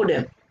don't know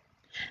them.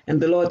 And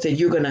the Lord said,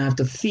 you're going to have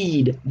to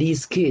feed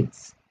these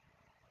kids.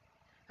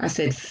 I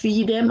said,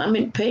 feed them? I'm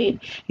in pain.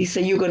 He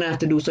said, you're going to have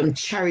to do some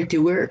charity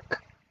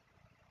work.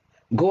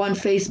 Go on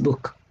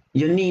Facebook.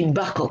 You need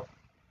backup.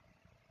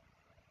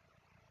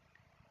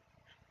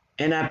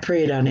 And I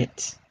prayed on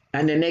it.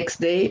 And the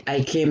next day,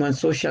 I came on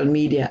social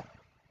media.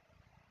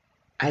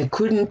 I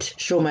couldn't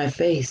show my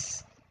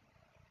face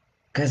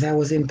because I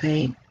was in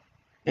pain.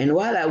 And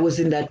while I was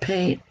in that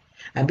pain,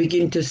 I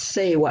began to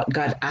say what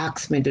God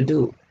asked me to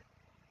do.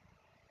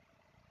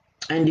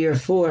 And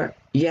therefore,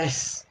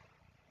 yes,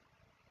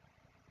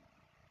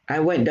 I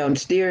went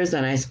downstairs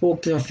and I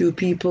spoke to a few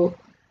people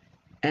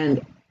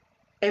and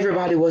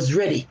everybody was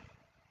ready.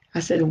 I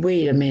said,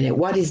 wait a minute,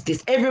 what is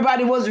this?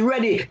 Everybody was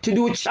ready to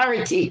do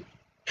charity.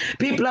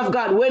 People of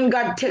God, when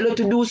God tells you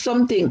to do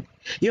something,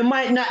 you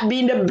might not be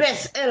in the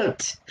best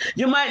health.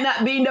 You might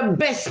not be in the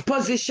best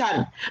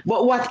position.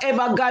 But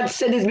whatever God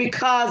said is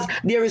because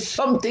there is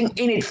something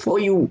in it for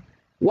you.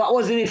 What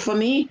was in it for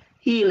me?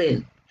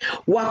 Healing.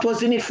 What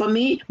was in it for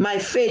me? My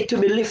faith to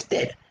be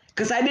lifted.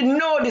 Because I didn't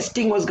know this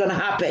thing was going to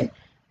happen.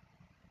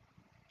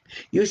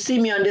 You see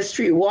me on the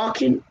street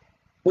walking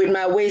with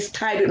my waist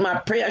tied with my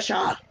prayer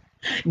shawl,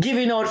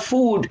 giving out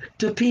food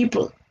to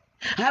people.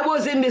 I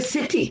was in the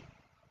city.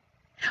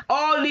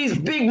 All these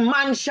big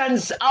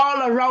mansions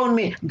all around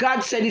me. God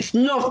said it's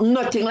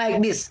nothing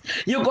like this.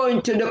 You're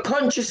going to the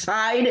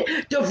countryside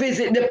to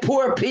visit the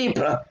poor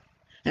people.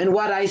 And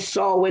what I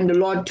saw when the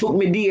Lord took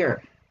me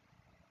there,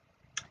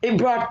 it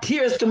brought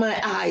tears to my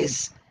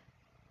eyes.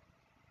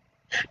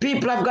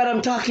 People of God,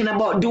 I'm talking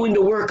about doing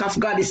the work of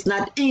God. It's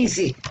not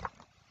easy.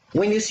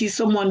 When you see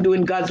someone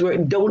doing God's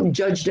work, don't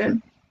judge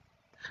them.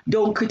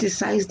 Don't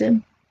criticize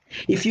them.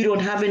 If you don't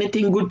have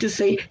anything good to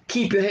say,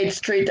 keep your head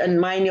straight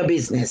and mind your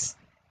business.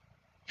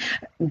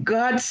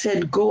 God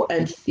said, go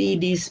and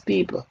feed these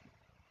people.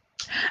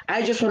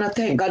 I just want to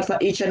thank God for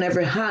each and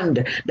every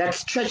hand that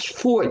stretched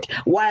forth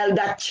while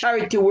that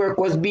charity work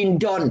was being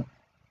done.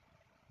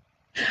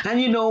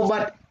 And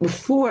but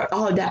before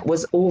all that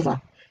was over,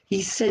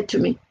 he said to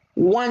me,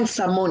 once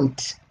a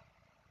month,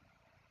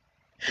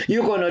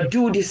 you're going to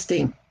do this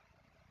thing.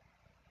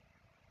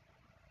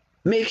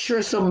 Make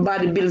sure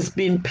somebody bill's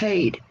being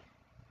paid.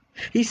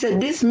 He said,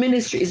 this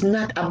ministry is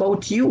not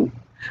about you.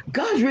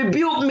 God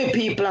rebuked me,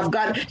 people of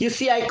God. You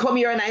see, I come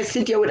here and I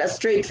sit here with a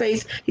straight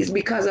face. It's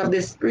because of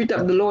the Spirit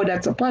of the Lord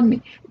that's upon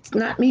me. It's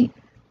not me.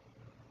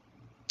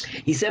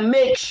 He said,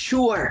 make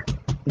sure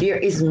there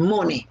is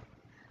money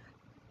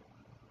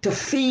to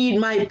feed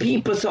my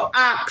people, so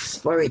ask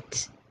for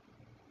it.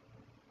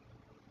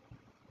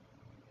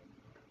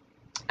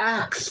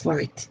 Ask for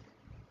it.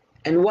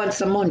 And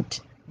once a month,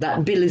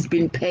 that bill is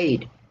being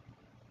paid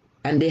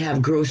and they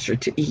have grocery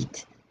to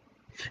eat.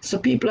 So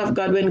people of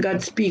God, when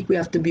God speaks, we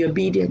have to be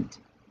obedient.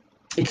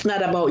 It's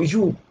not about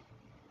you.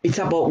 It's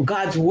about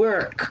God's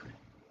work.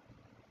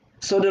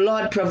 So the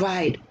Lord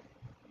provide.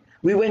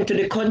 We went to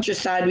the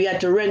countryside. We had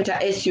to rent a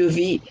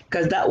SUV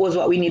because that was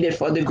what we needed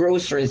for the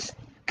groceries.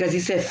 Because he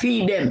said,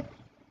 feed them.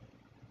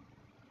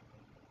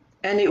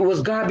 And it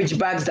was garbage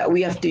bags that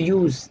we have to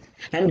use.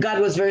 And God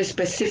was very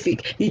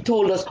specific. He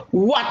told us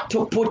what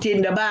to put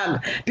in the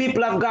bag.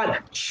 People of God,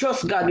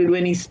 trust God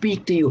when He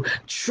speaks to you.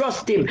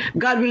 Trust Him.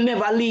 God will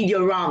never lead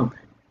you wrong.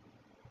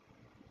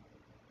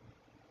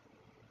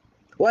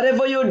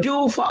 Whatever you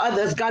do for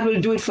others, God will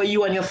do it for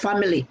you and your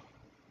family.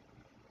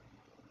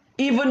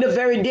 Even the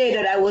very day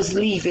that I was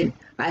leaving,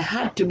 I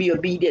had to be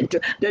obedient.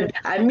 That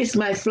I missed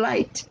my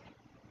flight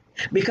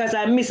because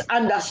I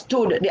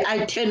misunderstood the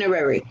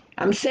itinerary.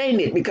 I'm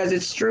saying it because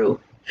it's true.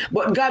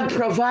 But God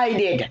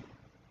provided.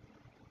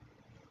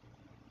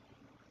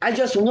 I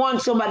just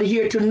want somebody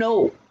here to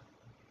know.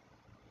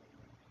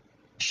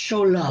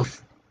 Show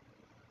love.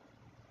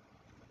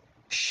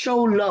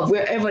 Show love.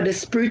 Wherever the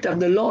Spirit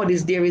of the Lord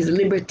is, there is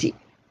liberty.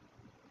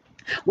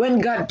 When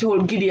God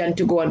told Gideon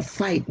to go and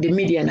fight the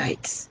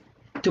Midianites,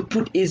 to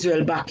put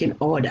Israel back in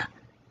order,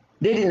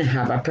 they didn't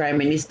have a prime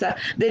minister.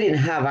 They didn't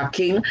have a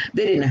king.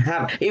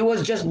 It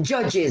was just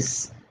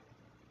judges.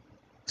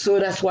 So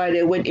that's why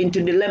they went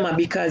into dilemma,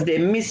 because they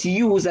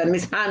misuse and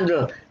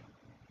mishandle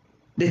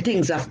the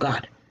things of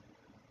God.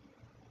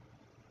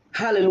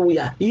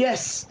 Hallelujah.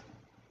 Yes.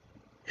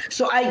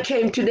 So I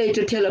came today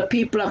to tell the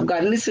people of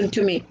God, listen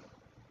to me.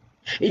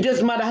 It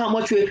doesn't matter how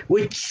much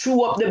we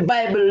chew up the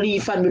Bible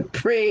leaf and we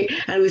pray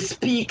and we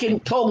speak in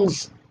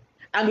tongues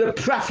and we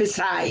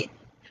prophesy.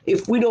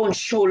 If we don't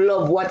show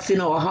love what's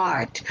in our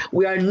heart,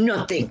 we are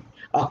nothing,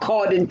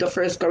 according to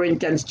 1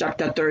 Corinthians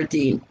chapter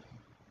 13.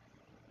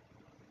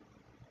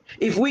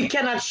 If we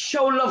cannot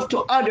show love to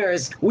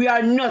others, we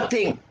are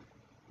nothing.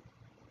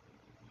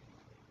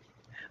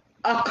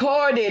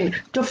 According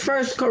to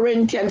 1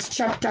 Corinthians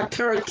chapter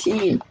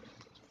 13,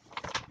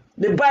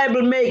 the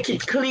Bible makes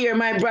it clear,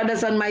 my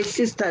brothers and my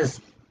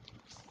sisters.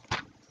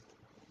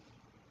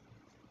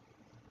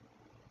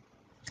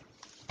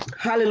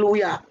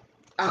 Hallelujah.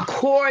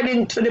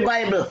 According to the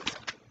Bible,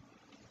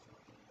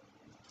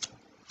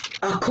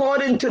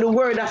 according to the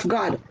Word of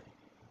God,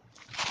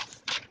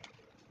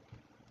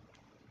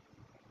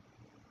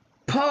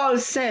 Paul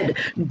said,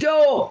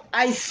 though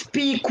I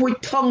speak with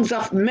tongues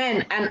of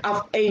men and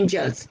of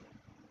angels.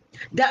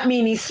 That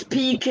means he's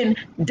speaking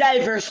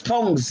diverse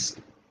tongues.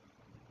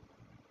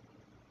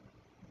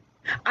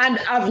 And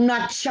have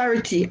not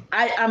charity,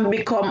 I am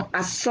become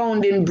a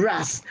sounding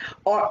brass,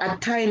 or a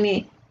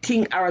tiny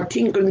thing, or a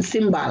tinkling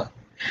cymbal.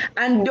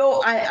 And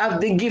though I have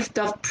the gift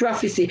of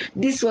prophecy,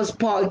 this was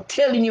Paul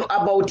telling you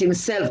about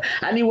himself.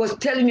 And he was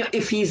telling you,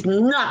 if he's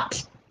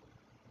not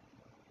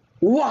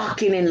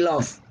walking in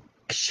love,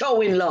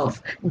 showing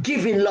love,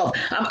 giving love.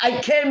 I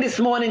came this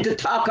morning to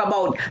talk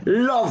about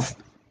love.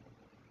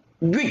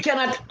 We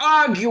cannot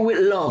argue with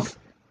love.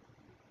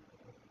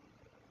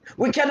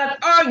 We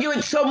cannot argue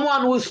with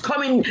someone who's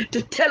coming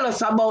to tell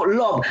us about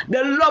love.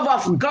 The love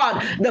of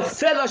God, the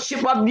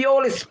fellowship of the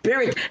Holy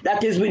Spirit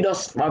that is with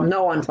us from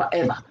now on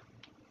forever.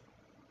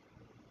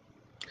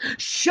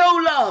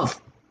 Show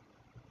love.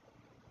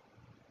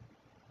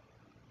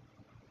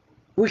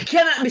 We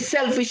cannot be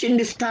selfish in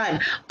this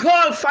time.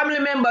 Call family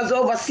members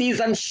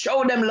overseas and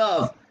show them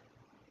love.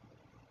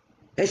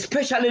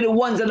 Especially the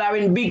ones that are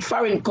in big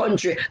foreign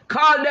country.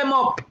 Call them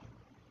up.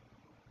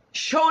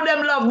 Show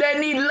them love. They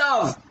need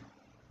love.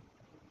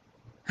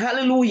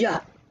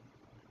 Hallelujah.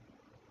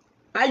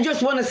 I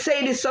just want to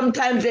say this.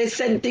 Sometimes they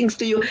send things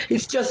to you.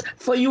 It's just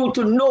for you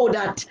to know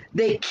that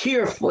they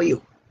care for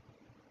you.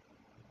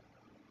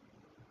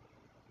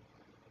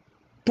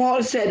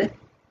 Paul said,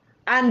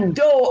 and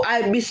though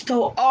I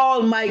bestow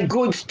all my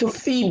goods to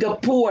feed the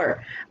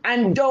poor,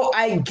 and though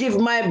I give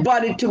my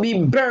body to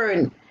be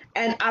burned,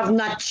 and have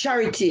not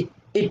charity,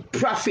 it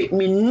profit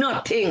me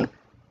nothing.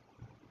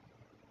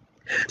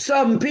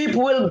 Some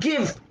people will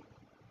give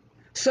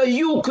so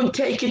you could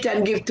take it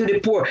and give to the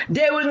poor.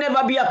 They will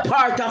never be a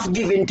part of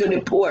giving to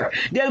the poor.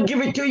 They'll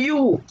give it to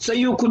you so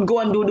you could go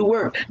and do the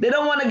work. They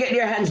don't want to get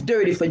their hands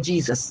dirty for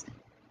Jesus.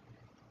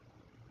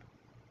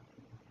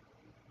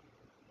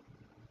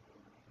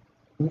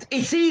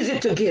 It's easy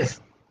to give.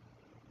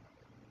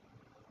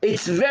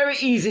 It's very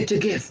easy to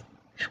give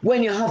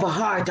when you have a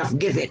heart of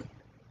giving.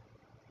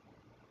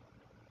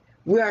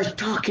 We are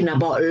talking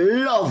about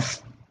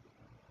love.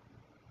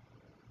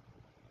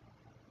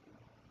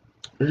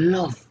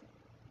 Love.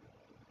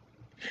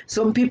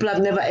 Some people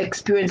have never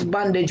experienced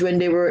bondage when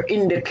they were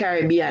in the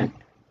Caribbean.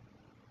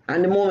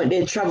 And the moment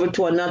they travel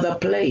to another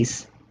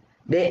place,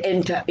 they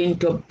enter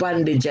into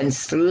bondage and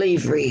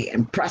slavery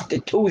and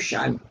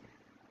prostitution.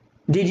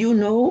 Did you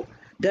know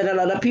that a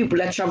lot of people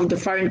that travel to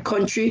foreign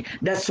country,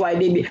 that's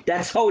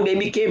how they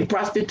became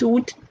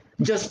prostitute,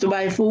 just to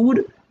buy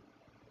food?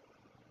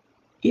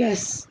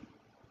 Yes,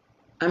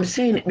 I'm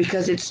saying it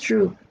because it's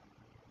true.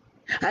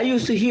 I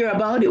used to hear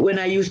about it when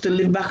I used to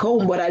live back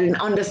home, but I didn't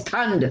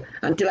understand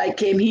until I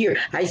came here.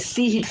 I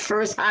see it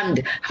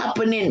firsthand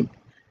happening.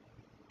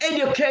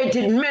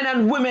 Educated men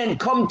and women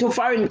come to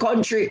foreign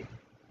country,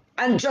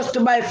 and just to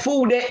buy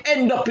food, they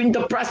end up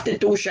into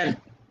prostitution.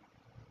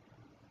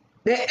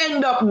 They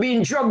end up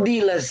being drug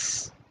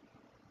dealers,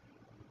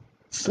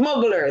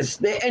 smugglers.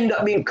 They end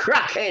up being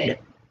crackhead.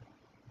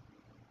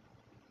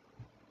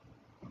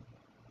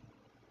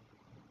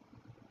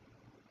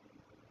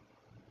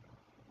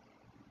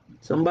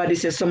 Somebody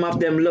says some of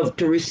them love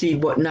to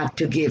receive but not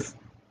to give.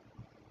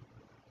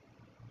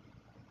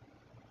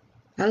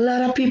 A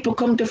lot of people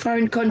come to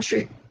foreign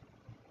country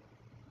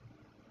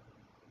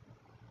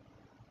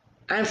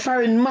and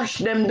foreign mash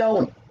them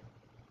down.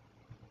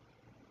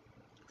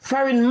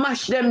 Foreign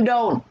mash them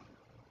down.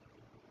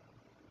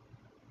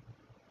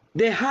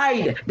 They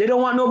hide. They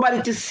don't want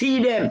nobody to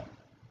see them.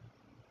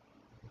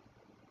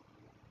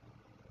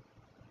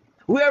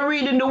 We are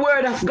reading the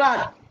word of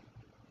God.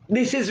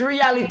 This is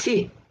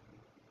reality.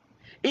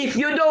 If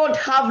you don't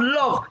have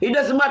love, it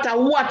doesn't matter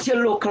what you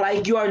look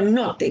like, you are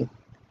nothing.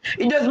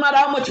 It doesn't matter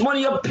how much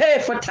money you pay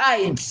for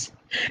tithes.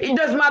 It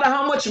doesn't matter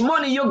how much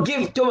money you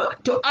give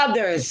to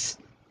others.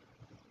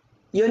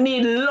 You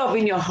need love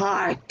in your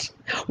heart.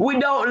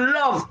 Without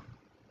love,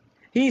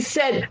 he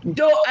said,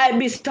 though I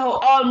bestow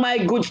all my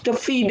goods to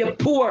feed the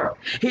poor.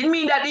 It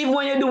means that even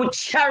when you do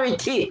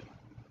charity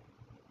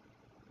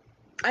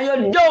and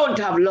you don't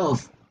have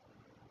love.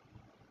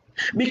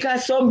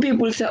 Because some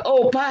people say,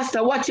 oh,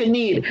 Pastor, what you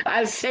need?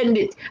 I'll send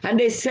it. And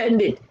they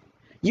send it.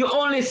 You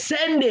only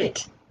send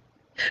it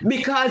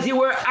because you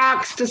were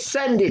asked to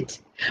send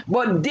it.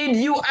 But did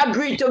you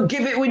agree to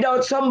give it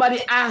without somebody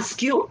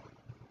ask you?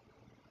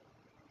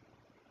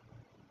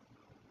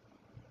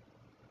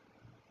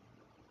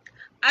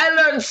 I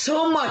learned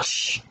so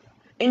much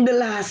in the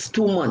last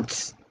 2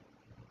 months,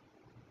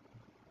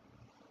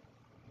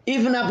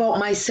 even about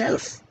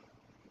myself.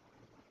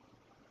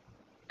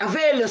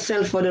 Avail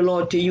yourself for the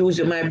Lord to use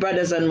you, my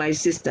brothers and my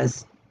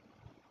sisters.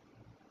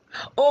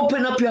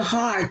 Open up your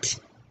heart.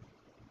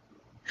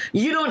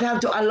 You don't have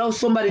to allow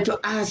somebody to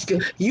ask you.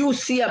 You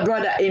see a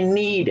brother in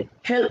need,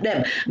 help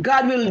them.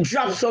 God will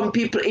drop some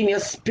people in your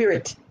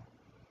spirit.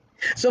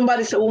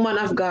 Somebody say, woman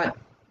of God,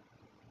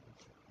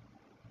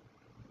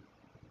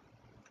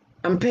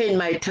 I'm paying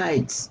my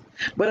tithes,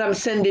 but I'm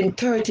sending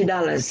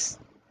 $30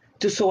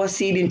 to sow a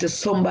seed into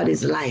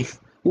somebody's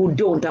life who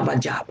don't have a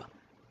job,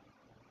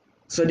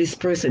 so this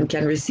person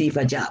can receive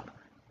a job.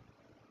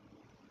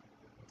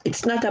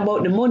 It's not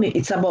about the money,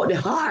 it's about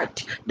the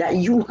heart that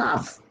you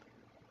have.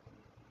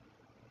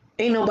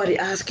 Ain't nobody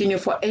asking you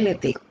for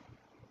anything.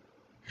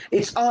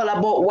 It's all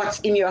about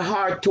what's in your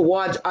heart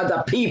towards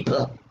other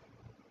people.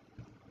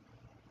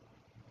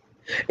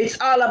 It's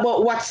all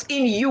about what's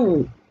in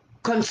you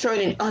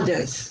concerning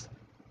others.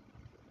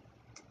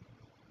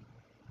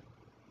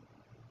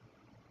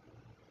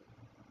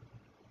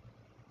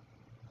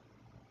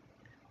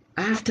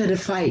 After the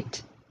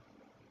fight,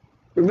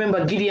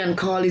 remember Gideon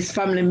called his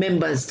family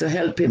members to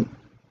help him.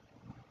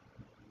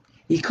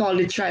 He called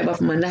the tribe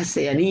of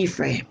Manasseh and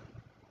Ephraim.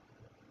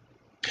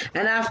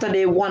 And after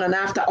they won and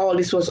after all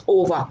this was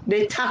over,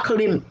 they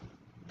tackled him.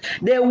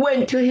 They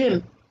went to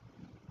him.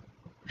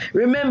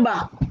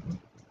 Remember,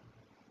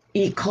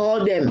 he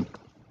called them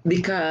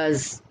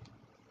because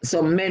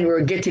some men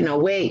were getting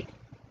away.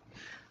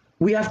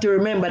 We have to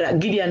remember that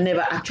Gideon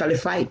never actually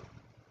fight.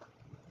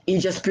 He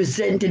just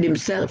presented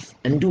himself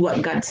and do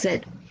what God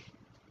said.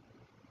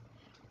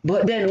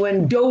 But then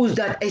when those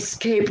that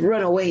escaped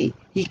run away,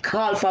 he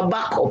called for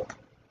backup.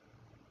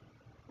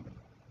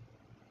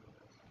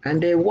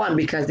 And they won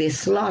because they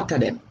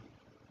slaughtered them.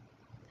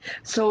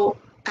 So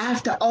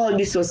after all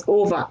this was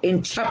over,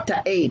 in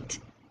chapter 8,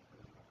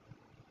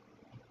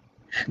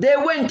 they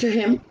went to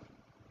him.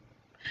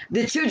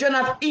 The children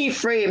of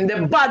Ephraim,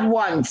 the bad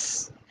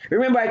ones.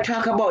 Remember I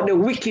talk about the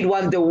wicked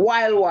ones, the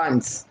wild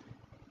ones.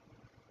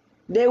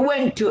 They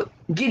went to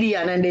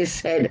Gideon and they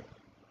said,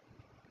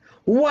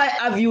 why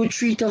have you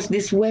treated us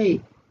this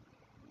way?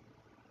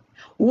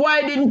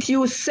 Why didn't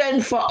you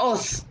send for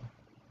us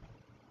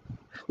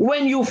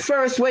when you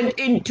first went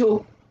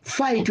into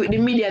fight with the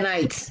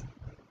Midianites?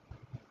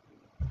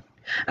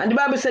 And the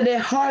Bible said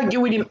they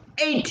argued with him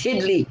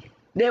heatedly.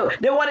 They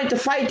wanted to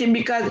fight him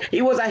because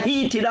it was a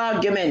heated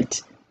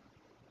argument.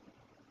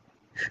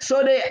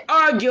 So they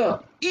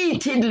argued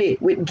heatedly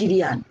with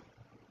Gideon.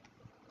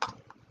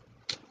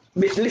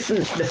 But listen,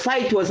 the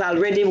fight was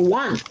already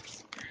won.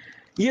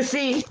 You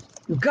see,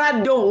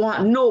 God don't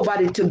want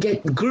nobody to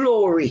get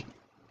glory.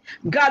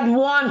 God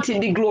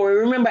wanted the glory.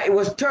 Remember, it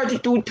was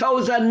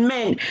 32,000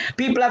 men.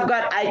 People of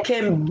God, I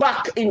came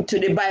back into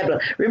the Bible.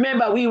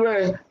 Remember, we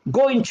were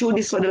going through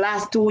this for the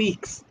last 2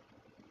 weeks.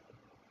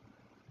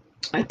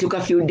 I took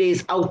a few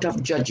days out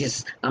of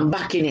Judges. I'm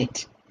back in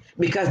it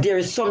because there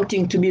is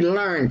something to be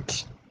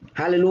learned.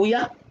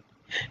 Hallelujah.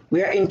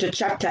 We are into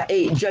chapter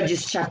 8,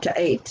 Judges chapter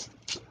 8.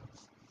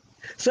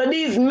 So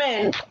these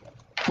men,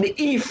 the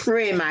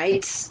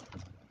Ephraimites,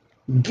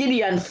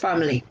 Gideon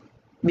family,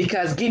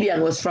 because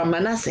Gideon was from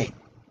Manasseh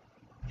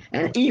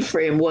and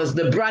Ephraim was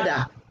the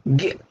brother.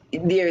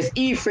 There's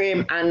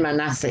Ephraim and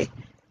Manasseh,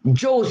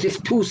 Joseph's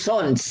 2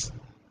 sons.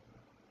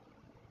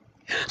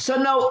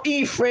 So now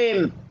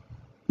Ephraim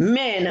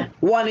men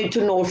wanted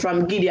to know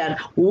from Gideon,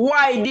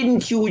 why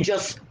didn't you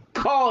just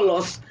call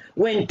us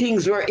when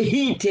things were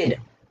heated?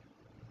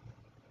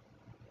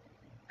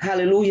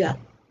 Hallelujah.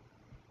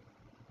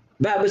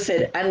 Bible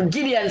said, and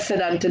Gideon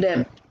said unto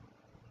them,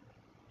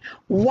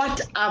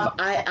 what have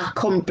I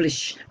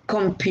accomplished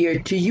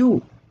compared to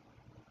you?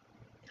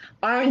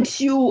 Aren't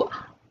you,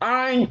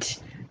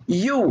 aren't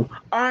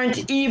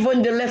aren't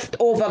even the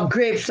leftover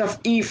grapes of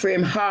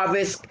Ephraim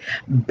harvest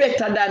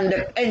better than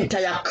the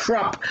entire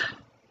crop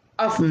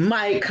of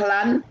my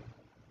clan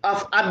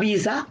of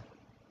Abiza?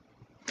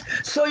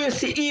 So you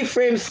see,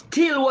 Ephraim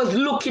still was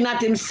looking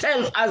at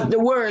himself as the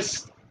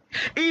worst.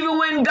 Even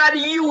when God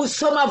used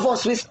some of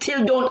us, we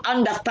still don't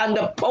understand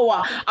the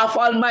power of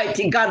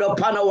Almighty God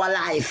upon our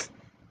life.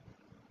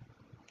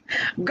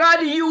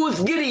 God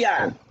used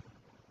Gideon,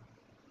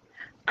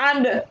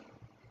 and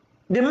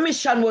the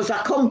mission was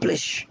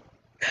accomplished.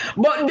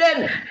 But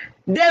then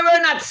they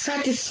were not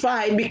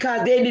satisfied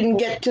because they didn't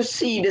get to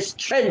see the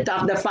strength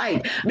of the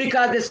fight.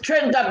 Because the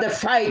strength of the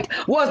fight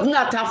was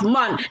not of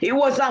man, it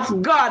was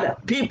of God.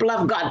 People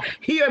of God,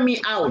 hear me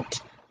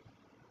out.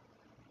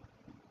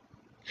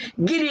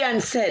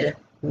 Gideon said,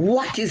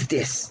 what is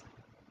this?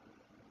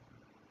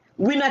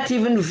 We not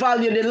even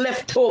value the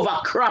leftover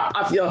crop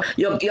of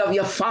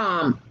your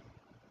farm.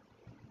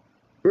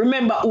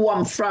 Remember who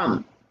I'm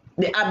from,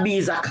 the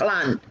Abiza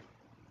clan.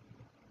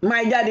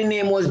 My daddy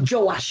name was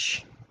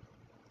Joash.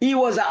 He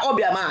was an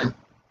Obia man.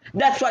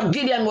 That's what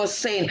Gideon was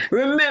saying.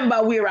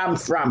 Remember where I'm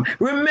from.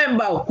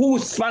 Remember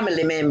whose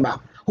family member,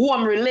 who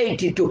I'm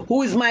related to,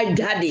 who is my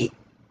daddy.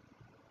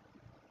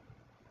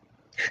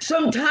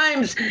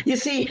 Sometimes, you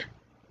see,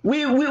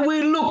 we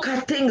look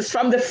at things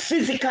from the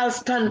physical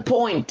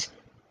standpoint.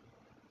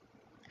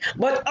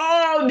 But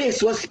all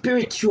this was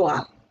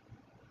spiritual.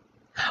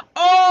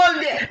 All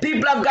the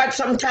people of God,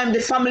 sometimes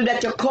the family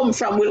that you come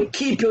from will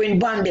keep you in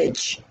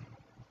bondage.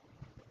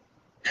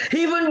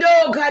 Even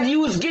though God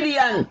used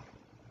Gideon,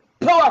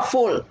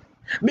 powerful,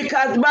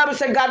 because the Bible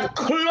said God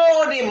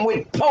clothed him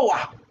with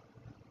power.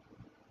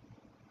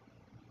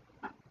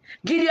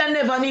 Gideon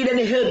never needed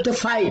any help to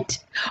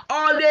fight.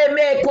 All they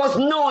make was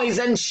noise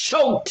and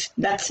shout.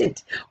 That's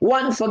it.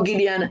 One for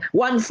Gideon,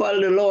 one for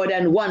the Lord,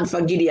 and one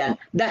for Gideon.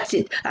 That's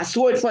it. A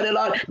sword for the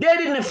Lord. They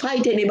didn't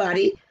fight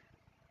anybody.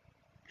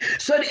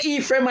 So the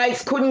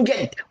Ephraimites couldn't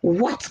get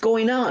what's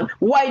going on.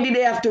 Why did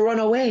they have to run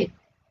away?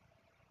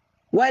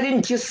 Why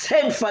didn't you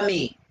send for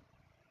me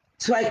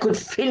so I could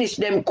finish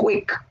them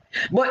quick?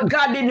 But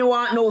God didn't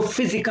want no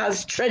physical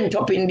strength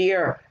up in the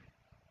air.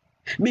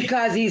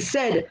 Because he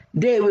said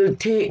they will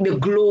take the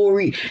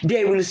glory.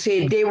 They will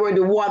say they were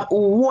the one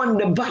who won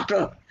the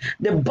battle.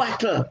 The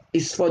battle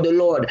is for the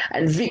Lord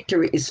and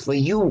victory is for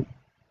you.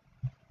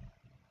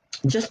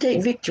 Just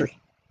take victory.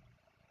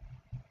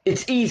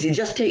 It's easy.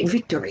 Just take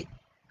victory.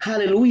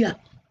 Hallelujah.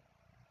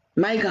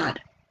 My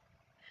God.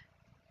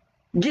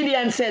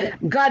 Gideon said,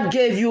 God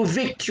gave you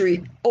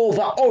victory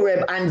over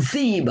Oreb and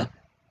Zeb,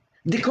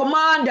 the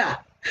commander.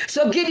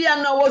 So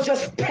Gideon now was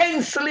just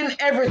penciling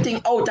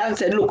everything out and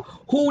said, look,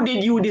 who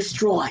did you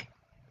destroy?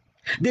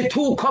 The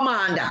two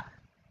commander.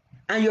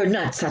 And you're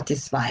not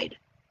satisfied.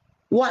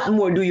 What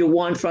more do you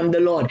want from the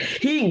Lord?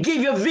 He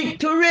give you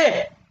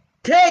victory.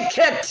 Take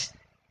it.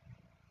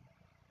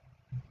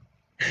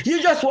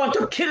 You just want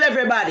to kill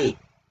everybody.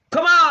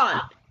 Come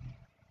on.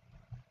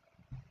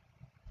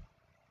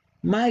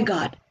 My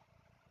God.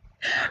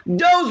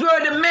 Those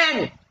were the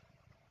men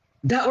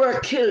that were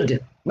killed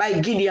by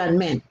Gideon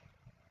men.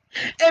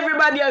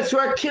 Everybody else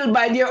were killed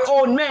by their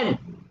own men.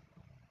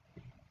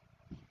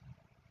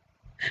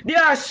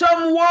 There are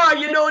some war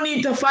you don't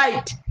need to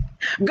fight.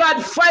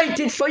 God fight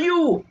it for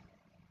you.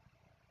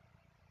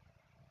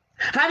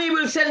 And he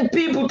will send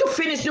people to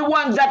finish the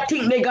ones that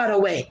think they got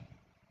away.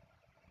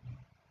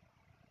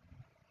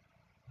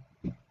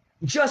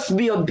 Just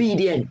be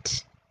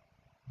obedient.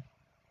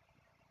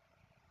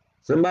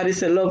 Somebody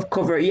say love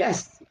cover.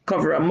 Yes,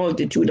 cover a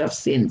multitude of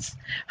sins.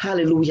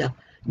 Hallelujah.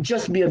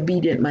 Just be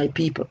obedient, my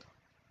people.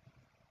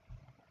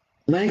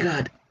 My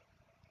God.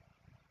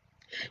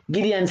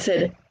 Gideon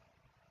said,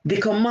 the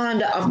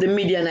commander of the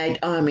Midianite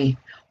army,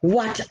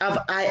 what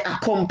have I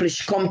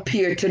accomplished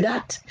compared to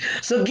that?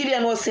 So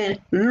Gideon was saying,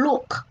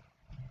 look,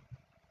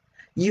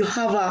 you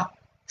have a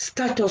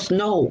status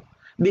now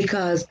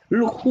because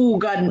look who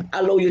God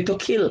allow you to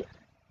kill,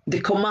 the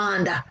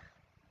commander.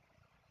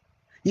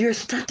 Your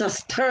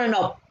status turn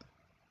up.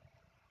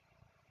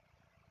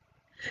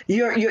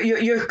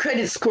 Your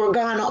credit score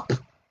gone up.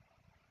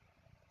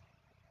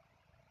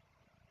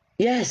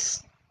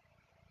 Yes.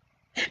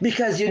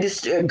 Because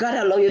God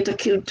allow you to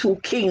kill two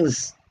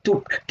kings,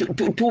 two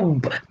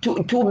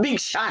big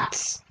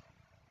shots.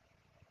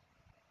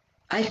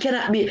 I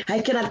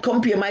cannot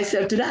compare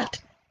myself to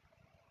that.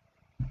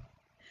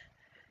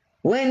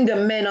 When the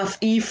men of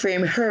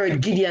Ephraim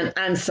heard Gideon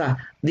answer,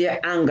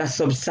 their anger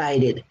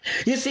subsided.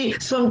 You see,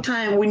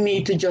 sometimes we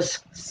need to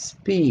just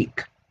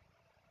speak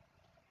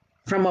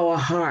from our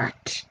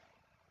heart.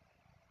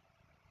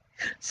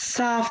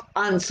 Soft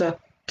answer,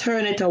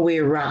 turn it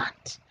away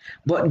wrath.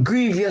 But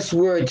grievous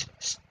words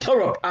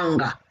stir up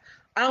anger.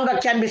 Anger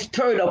can be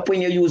stirred up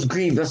when you use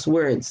grievous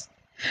words.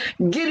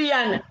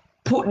 Gideon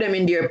put them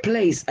in their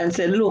place and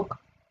said, look,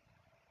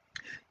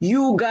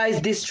 you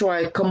guys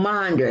destroyed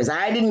commanders.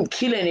 I didn't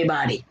kill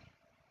anybody.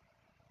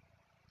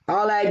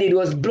 All I did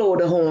was blow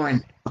the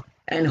horn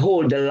and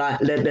hold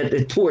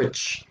the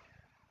torch.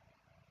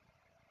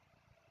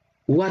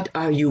 What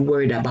are you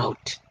worried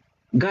about?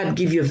 God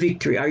give you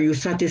victory. Are you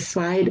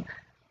satisfied?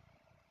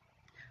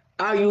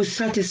 Are you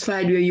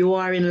satisfied where you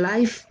are in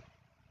life?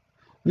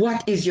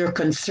 What is your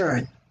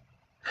concern?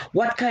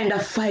 What kind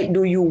of fight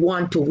do you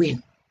want to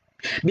win?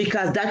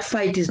 Because that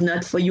fight is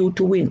not for you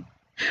to win.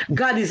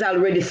 God is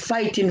already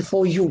fighting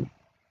for you.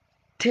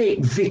 Take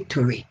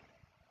victory.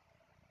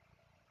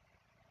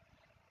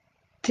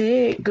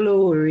 Take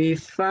glory,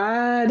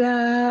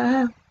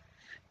 Father.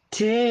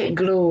 Take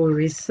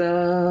glory,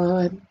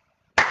 Son.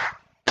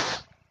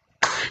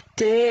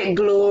 Take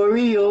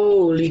glory,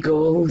 Holy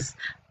Ghost.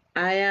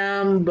 I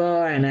am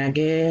born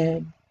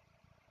again.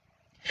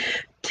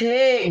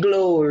 Take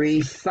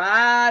glory,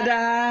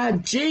 Father.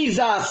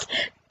 Jesus.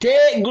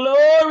 Take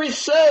glory,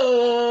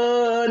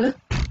 Son.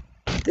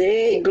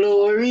 Take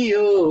glory,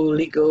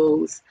 Holy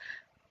Ghost.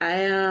 I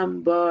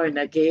am born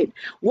again.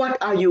 What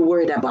are you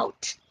worried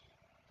about?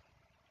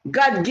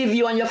 God give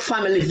you and your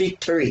family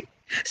victory.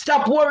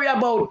 Stop worrying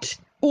about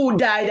who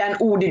died and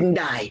who didn't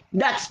die.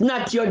 That's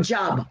not your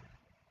job.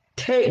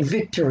 Take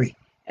victory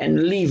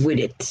and live with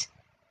it.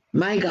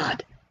 My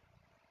God.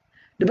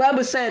 The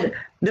Bible said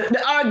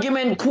the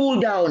argument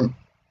cooled down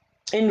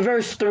in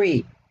verse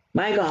 3.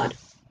 My God.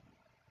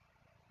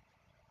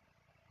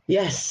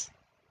 Yes.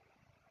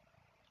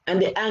 And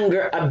the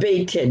anger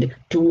abated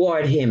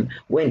toward him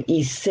when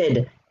he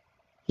said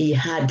he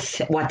had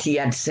what he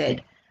had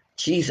said.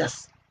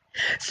 Jesus.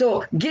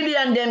 So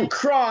Gideon then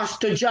crossed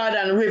the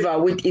Jordan River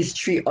with his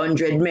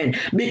 300 men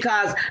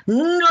because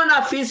none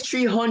of his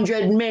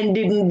 300 men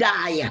didn't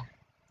die.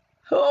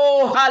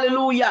 Oh,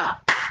 hallelujah.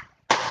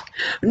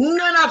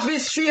 None of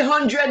his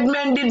 300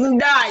 men didn't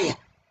die.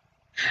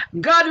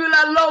 God will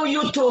allow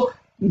you to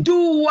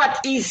do what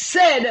he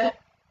said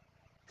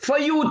for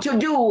you to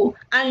do,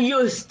 and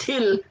you're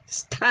still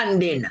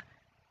standing.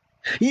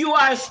 You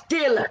are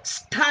still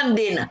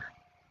standing.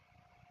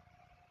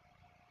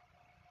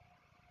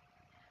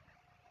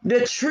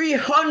 The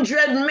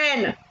 300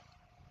 men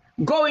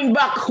going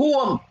back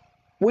home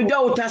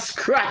without a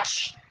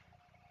scratch,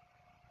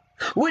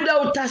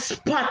 without a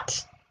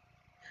spot.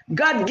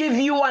 God give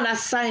you an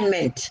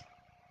assignment.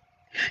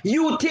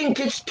 You think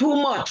it's too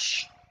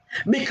much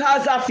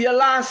because of your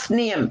last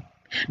name,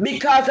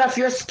 because of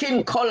your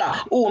skin color.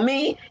 Oh,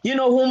 me? You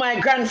know who my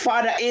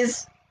grandfather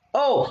is?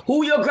 Oh,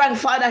 who your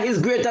grandfather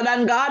is greater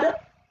than God?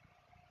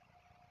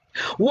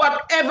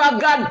 Whatever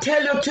God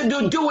tell you to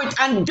do, do it,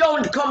 and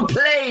don't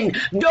complain.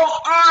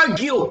 Don't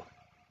argue.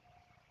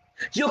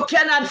 You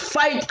cannot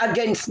fight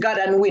against God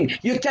and win.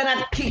 You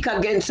cannot kick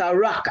against a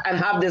rock and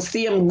have the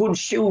same good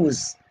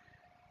shoes.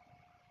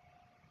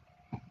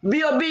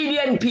 Be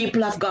obedient,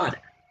 people of God.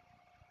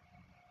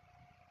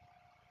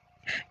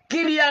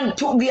 Gideon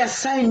took the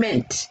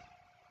assignment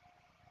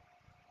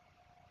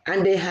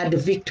and they had the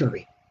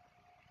victory.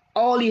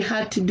 All he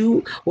had to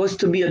do was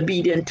to be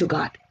obedient to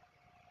God.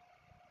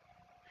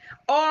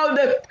 All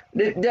the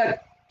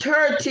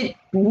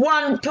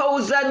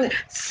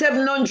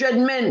 31,700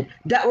 men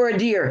that were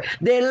there,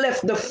 they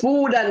left the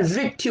food and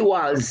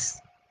victuals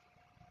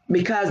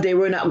because they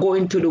were not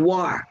going to the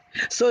war.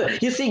 So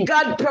you see,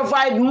 God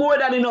provided more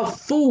than enough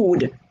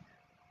food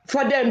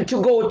for them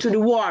to go to the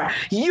war.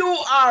 You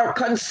are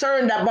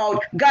concerned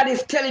about God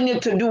is telling you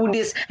to do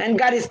this and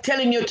God is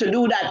telling you to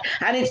do that,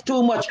 and it's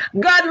too much.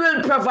 God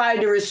will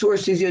provide the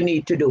resources you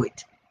need to do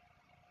it.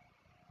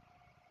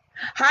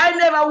 I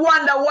never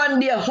wonder one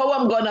day how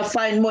I'm going to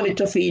find money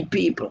to feed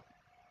people.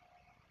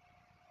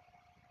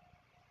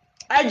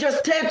 I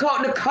just take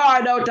out the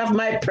card out of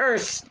my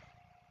purse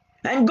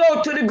and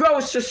go to the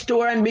grocery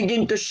store and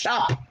begin to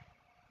shop.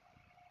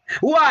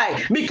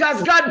 Why?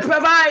 Because God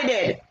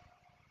provided.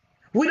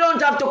 We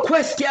don't have to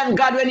question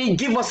God when he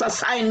gives us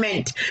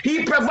assignment.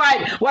 He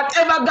provides.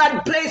 Whatever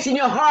God places in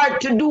your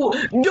heart to do,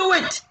 do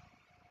it.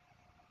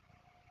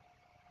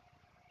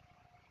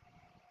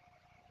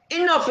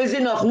 Enough is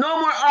enough.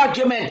 No more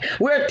argument.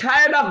 We're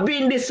tired of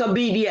being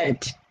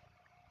disobedient.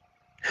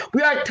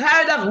 We are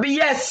tired of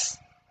BS.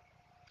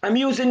 I'm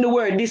using the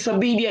word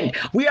disobedient.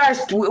 We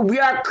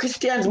are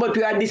Christians, but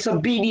we are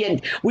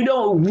disobedient. We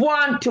don't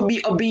want to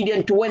be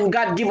obedient to when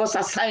God gives us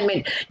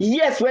assignment.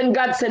 Yes, when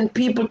God sends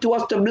people to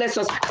us to bless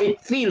us,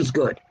 it feels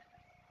good.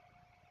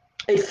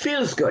 It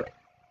feels good.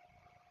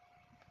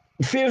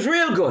 It feels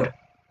real good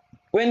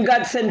when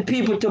God sends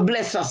people to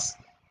bless us.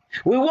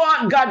 We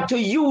want God to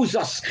use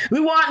us. We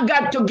want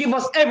God to give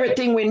us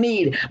everything we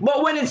need.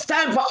 But when it's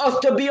time for us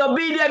to be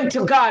obedient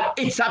to God,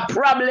 it's a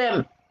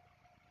problem.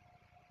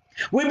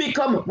 We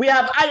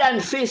have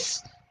iron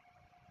fists.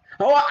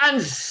 Our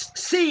hands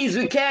seize,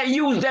 we can't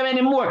use them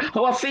anymore.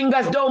 Our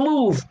fingers don't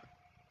move.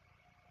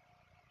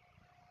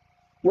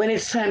 When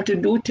it's time to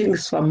do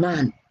things for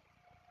man,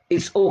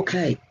 it's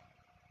okay.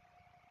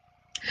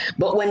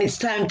 But when it's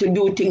time to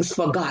do things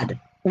for God,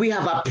 we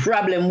have a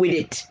problem with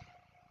it.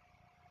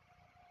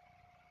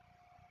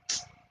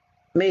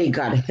 May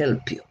God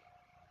help you.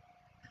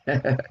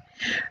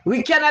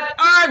 We cannot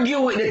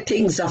argue with the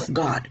things of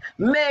God.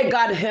 May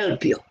God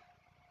help you.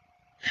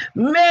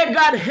 May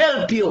God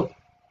help you.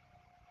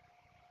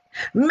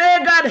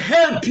 May God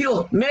help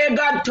you. May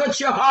God touch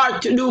your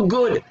heart to do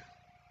good.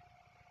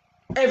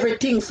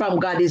 Everything from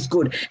God is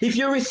good. If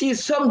you receive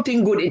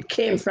something good, it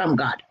came from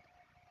God.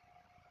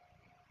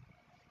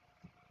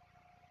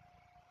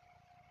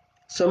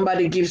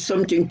 Somebody gives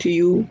something to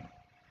you,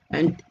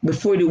 and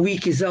before the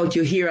week is out,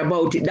 you hear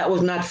about it. That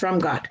was not from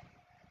God.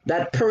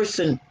 That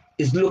person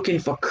is looking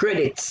for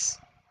credits,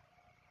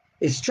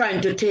 is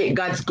trying to take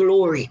God's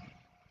glory.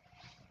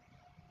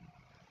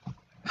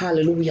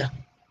 Hallelujah.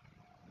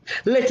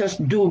 Let us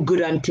do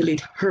good until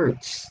it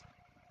hurts.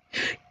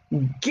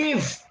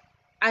 Give,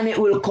 and it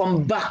will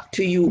come back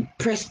to you,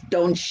 pressed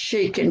down,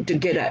 shaken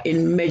together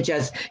in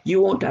measures.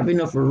 You won't have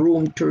enough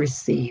room to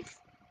receive.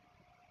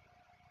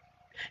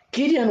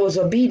 Gideon was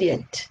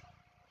obedient.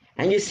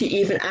 And you see,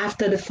 even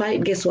after the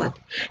fight, guess what?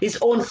 His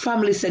own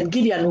family said,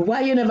 Gideon,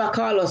 why you never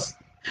call us?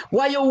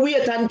 Why you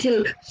wait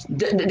until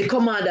the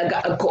commander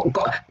got,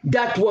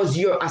 that was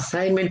your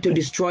assignment, to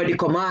destroy the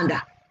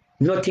commander,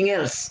 nothing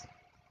else.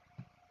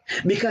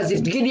 Because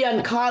if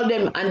Gideon called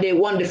them and they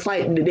won the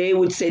fight, they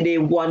would say they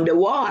won the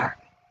war.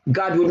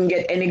 God wouldn't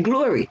get any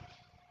glory.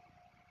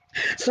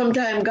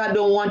 Sometimes God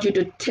don't want you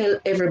to tell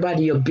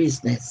everybody your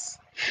business,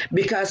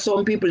 because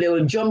some people, they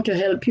will jump to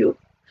help you,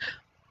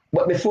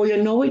 but before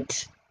you know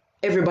it,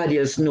 everybody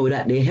else know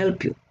that they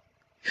help you.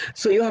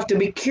 So you have to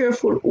be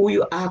careful who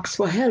you ask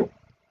for help.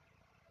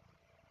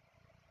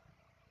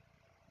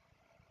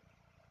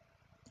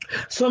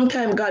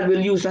 Sometimes God will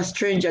use a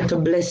stranger to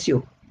bless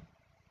you.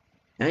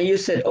 And you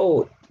said,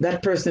 oh,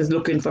 that person is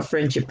looking for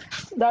friendship.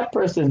 That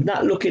person is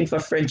not looking for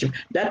friendship.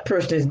 That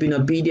person has been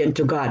obedient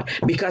to God,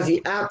 because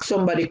he asked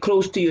somebody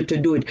close to you to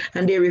do it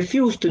and they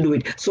refused to do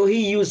it. So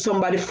he used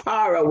somebody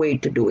far away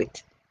to do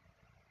it.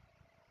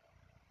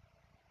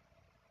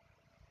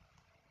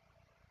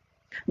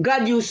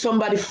 God used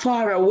somebody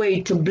far away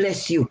to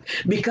bless you,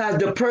 because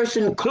the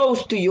person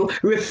close to you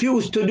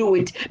refused to do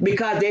it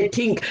because they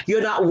think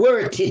you're not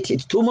worth it.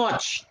 It's too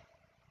much.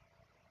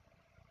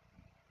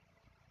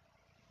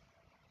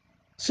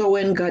 So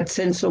when God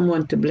sends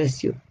someone to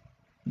bless you,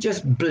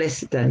 just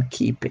bless it and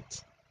keep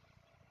it.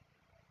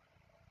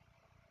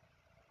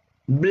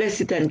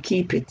 Bless it and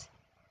keep it.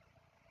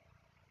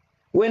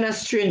 When a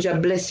stranger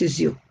blesses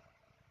you,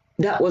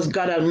 that was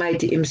God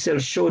Almighty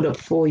himself showed up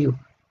for you.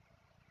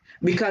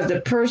 Because the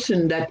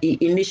person that he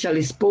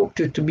initially spoke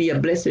to be a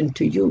blessing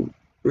to you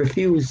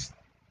refused.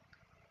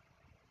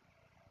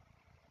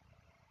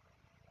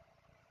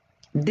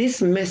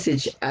 This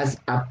message has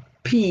a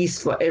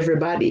piece for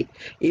everybody.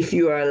 If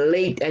you are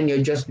late and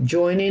you're just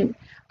joining,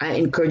 I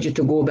encourage you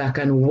to go back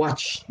and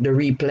watch the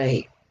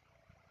replay,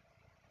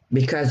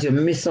 because you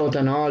miss out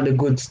on all the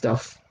good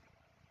stuff.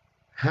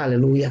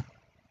 Hallelujah.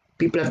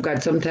 People of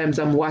God, sometimes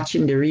I'm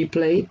watching the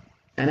replay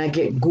and I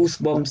get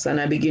goosebumps and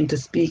I begin to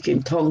speak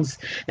in tongues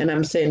and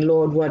I'm saying,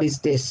 Lord, what is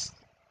this?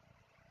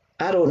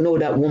 I don't know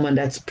that woman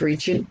that's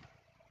preaching.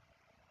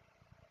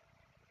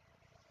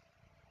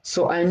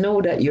 So I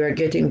know that you are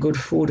getting good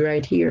food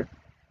right here,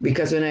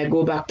 because when I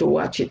go back to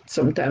watch it,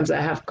 sometimes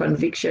I have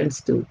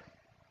convictions too.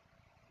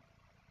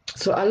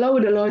 So allow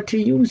the Lord to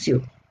use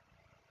you.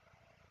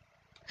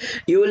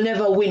 You will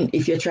never win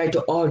if you try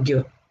to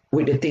argue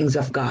with the things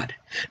of God.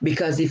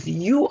 Because if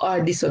you are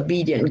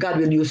disobedient, God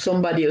will use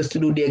somebody else to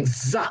do the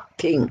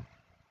exact thing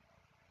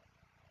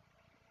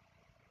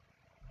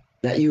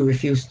that you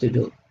refuse to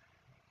do.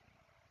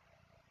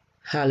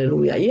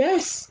 Hallelujah.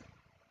 Yes.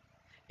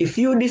 If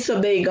you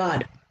disobey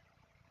God,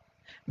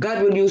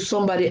 God will use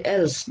somebody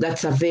else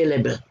that's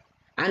available,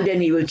 and then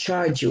he will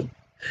charge you.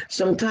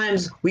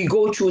 Sometimes we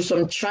go through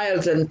some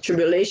trials and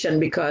tribulation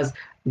because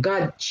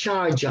God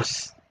charges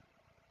us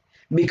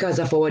because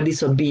of our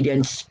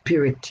disobedient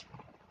spirit.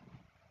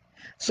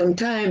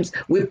 Sometimes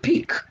we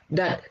pick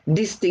that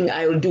this thing,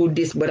 I will do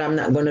this, but I'm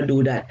not going to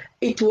do that.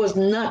 It was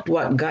not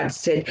what God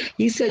said.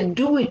 He said,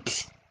 do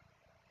it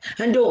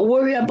and don't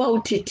worry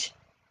about it.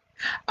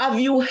 Have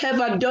you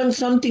ever done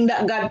something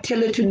that God tell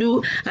you to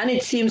do and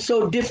it seems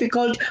so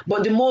difficult,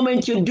 but the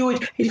moment you do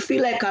it, it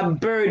feels like a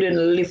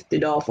burden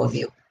lifted off of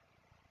you?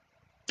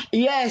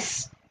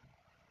 Yes.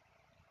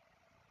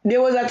 There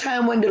was a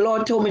time when the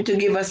Lord told me to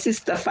give a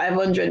sister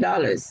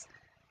 $500.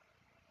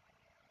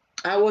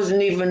 I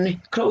wasn't even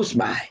close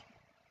by.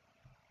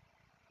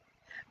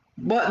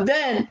 But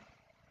then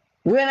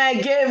when I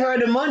gave her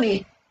the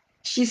money,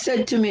 she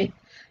said to me,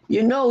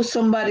 you know,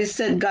 somebody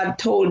said God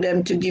told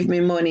them to give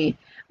me money,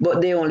 but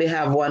they only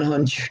have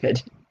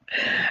 100.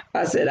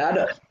 I said,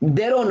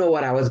 they don't know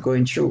what I was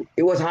going through.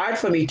 It was hard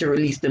for me to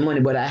release the money,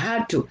 but I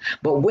had to.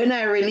 But when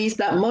I released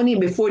that money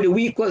before the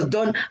week was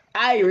done,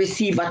 I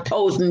received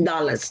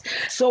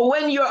 $1,000. So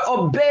when you're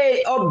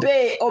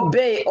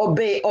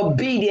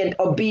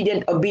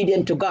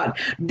obedient to God,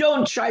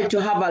 don't try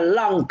to have a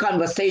long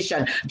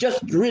conversation.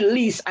 Just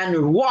release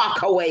and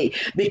walk away,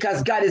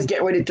 because God is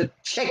getting ready to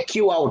check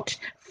you out.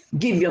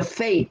 Give your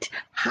faith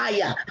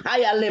higher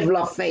level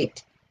of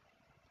faith.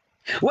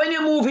 When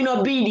you move in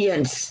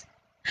obedience,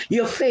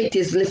 your faith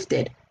is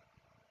lifted.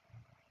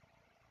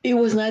 It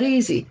was not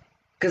easy,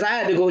 because I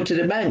had to go to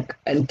the bank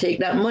and take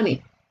that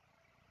money,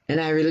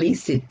 and I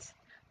released it.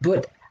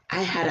 but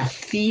I had a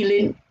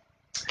feeling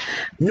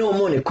no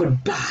money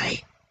could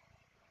buy.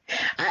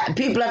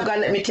 People of God,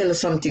 let me tell you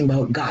something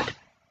about God.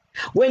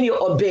 When you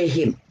obey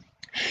him,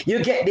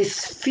 you get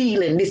this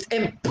feeling, this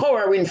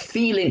empowering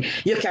feeling.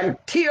 You can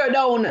tear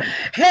down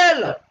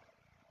hell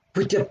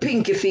with your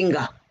pinky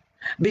finger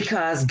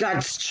because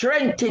God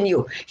strengthened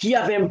you. He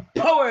have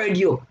empowered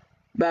you.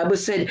 Bible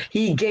said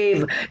he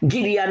gave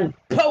Gideon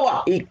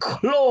power. He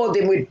clothed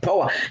him with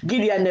power.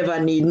 Gideon never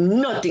need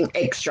nothing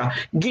extra.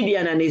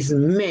 Gideon and his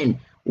men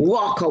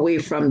walk away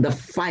from the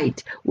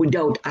fight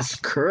without a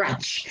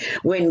scratch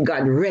when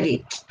God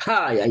ready.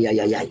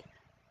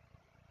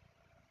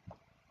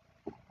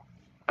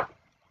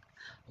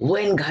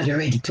 When God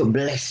ready to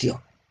bless you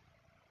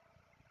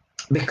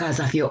because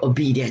of your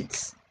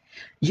obedience.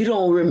 You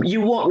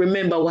won't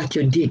remember what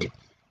you did.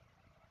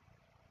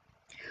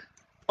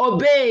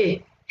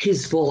 Obey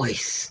his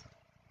voice.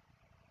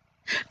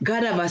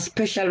 God have a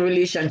special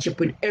relationship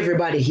with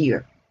everybody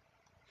here.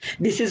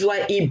 This is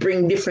why he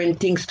bring different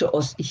things to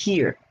us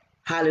here.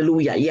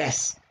 Hallelujah.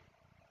 Yes.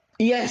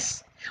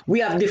 Yes. We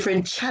have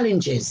different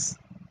challenges.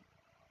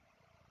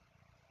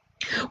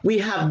 We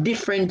have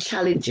different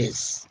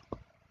challenges.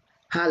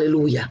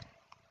 Hallelujah.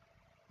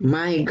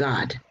 My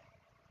God.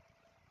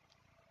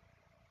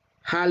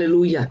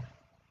 Hallelujah.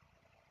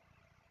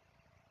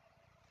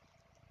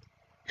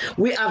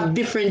 We have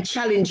different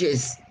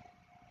challenges.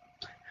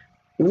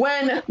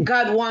 When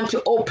God wants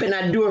to open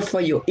a door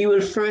for you, he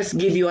will first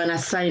give you an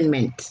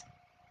assignment.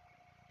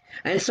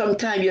 And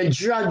sometimes you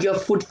drag your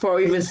foot for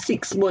even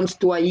 6 months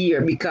to a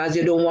year because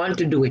you don't want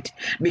to do it.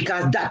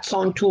 Because that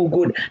sounds too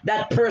good.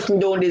 That person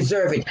don't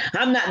deserve it.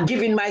 I'm not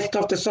giving my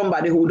stuff to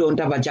somebody who don't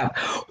have a job.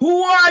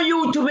 Who are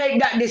you to make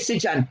that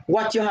decision?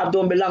 What you have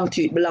don't belong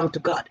to you, it belongs to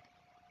God.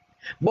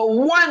 But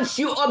once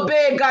you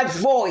obey God's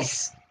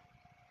voice,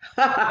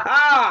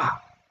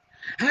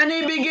 and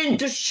he begin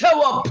to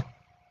show up,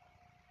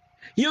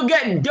 you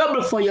get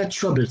double for your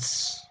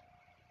troubles.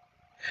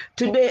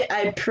 Today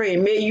I pray,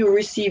 may you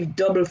receive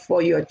double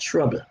for your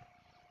trouble.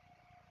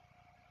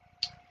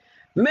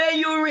 May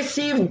you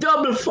receive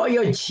double for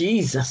your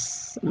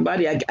Jesus.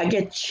 Somebody, I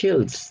get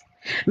chills.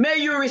 May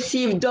you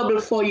receive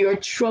double for your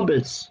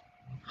troubles.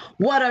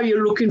 What are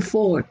you looking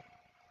for?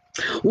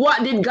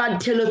 What did God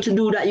tell you to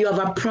do that you have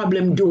a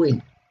problem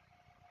doing?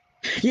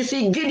 You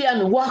see,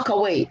 Gideon walk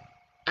away.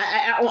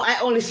 I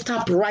only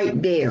stop right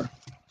there.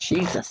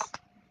 Jesus.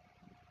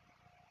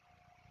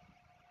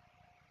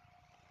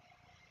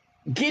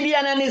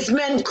 Gideon and his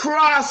men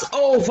cross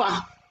over.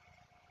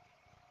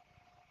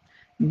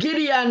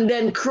 Gideon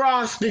then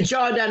crossed the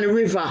Jordan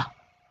River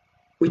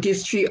with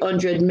his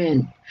 300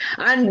 men.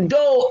 And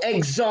though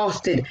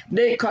exhausted,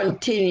 they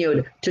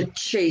continued to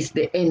chase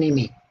the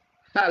enemy.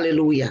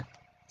 Hallelujah.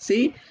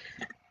 See?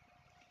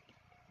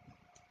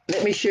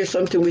 Let me share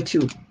something with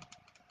you.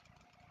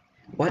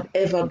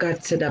 Whatever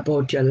God said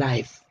about your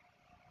life,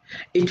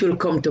 it will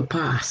come to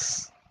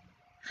pass.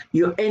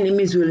 Your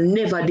enemies will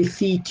never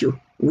defeat you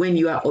when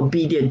you are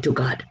obedient to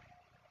God.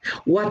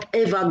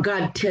 Whatever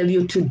God tell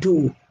you to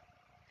do,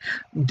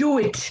 do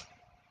it.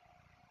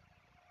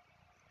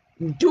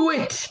 Do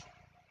it.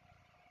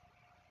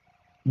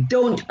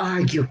 Don't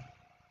argue.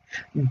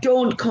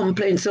 Don't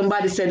complain.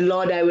 Somebody said,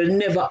 Lord, I will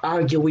never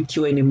argue with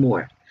you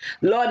anymore.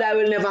 Lord, I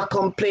will never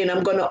complain.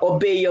 I'm going to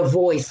obey your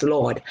voice,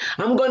 Lord.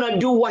 I'm going to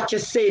do what you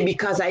say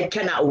because I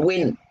cannot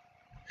win.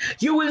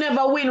 You will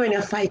never win when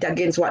you fight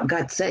against what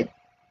God said.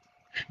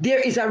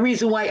 There is a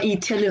reason why he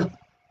tell you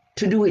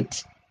to do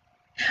it.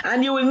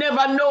 And you will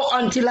never know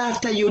until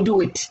after you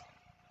do it.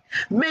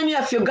 Many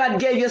of you, God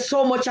gave you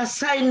so much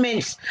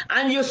assignments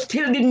and you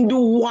still didn't do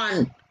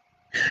one.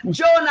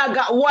 Jonah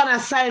got one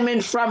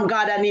assignment from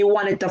God and he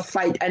wanted to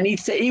fight and he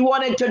said he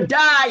wanted to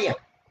die.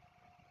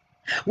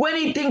 When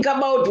you think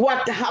about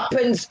what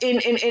happens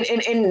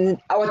in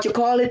what you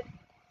call it?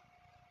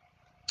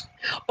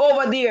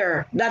 Over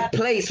there, that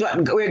place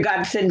where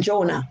God sent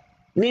Jonah,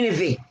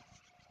 Nineveh.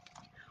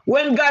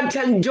 When God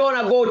sent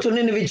Jonah go to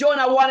Nineveh,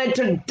 Jonah wanted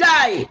to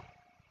die.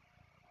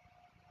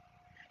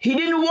 He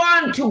didn't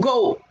want to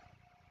go.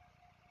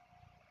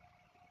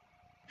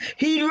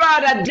 He'd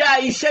rather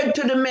die. He said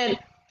to the men,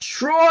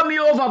 throw me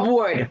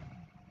overboard.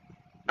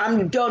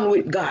 I'm done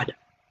with God.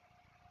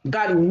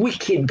 God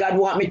wicked. God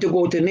want me to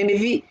go to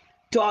Nineveh,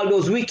 to all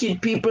those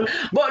wicked people.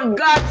 But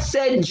God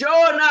said,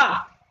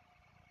 Jonah,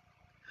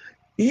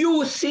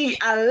 you see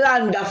a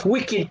land of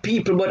wicked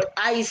people, but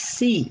I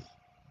see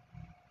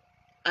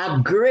a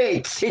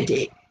great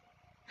city.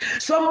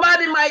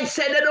 Somebody might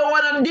say they don't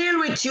want to deal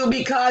with you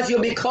because you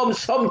become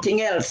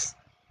something else.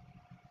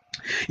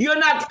 You're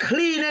not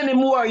clean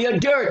anymore. You're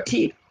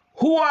dirty.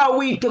 Who are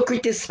we to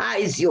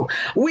criticize you?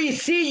 We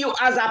see you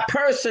as a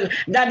person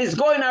that is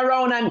going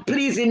around and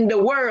pleasing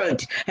the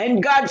world.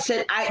 And God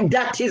said,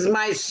 that is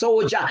my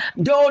soldier.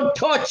 Don't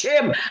touch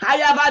him. I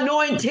have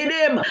anointed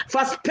him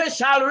for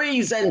special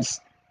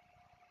reasons.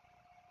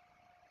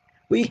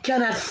 We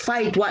cannot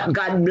fight what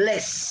God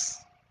bless.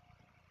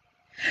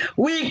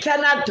 We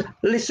cannot,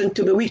 listen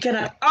to me, we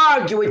cannot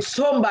argue with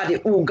somebody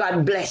who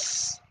God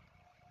bless.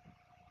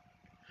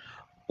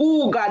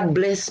 Who God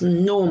bless,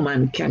 no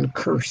man can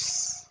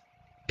curse.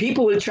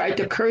 People will try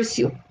to curse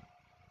you.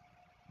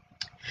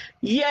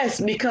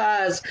 Yes,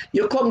 because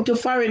you come to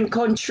foreign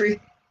country.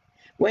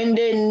 When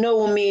they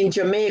know me in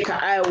Jamaica,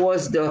 I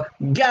was the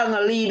gang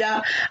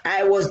leader.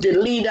 I was the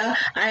leader.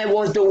 I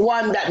was the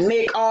one that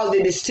make all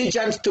the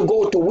decisions to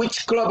go to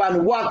which club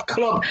and what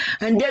club.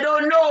 And they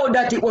don't know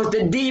that it was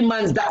the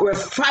demons that were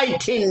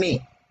fighting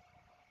me.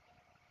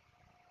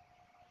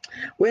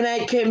 When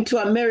I came to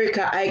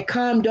America, I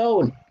calmed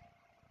down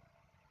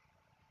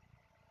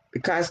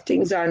because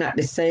things are not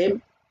the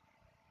same.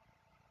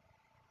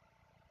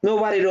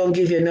 Nobody don't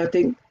give you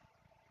nothing.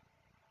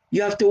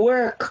 You have to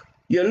work.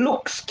 Your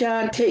looks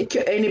can't take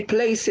you any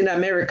place in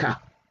America.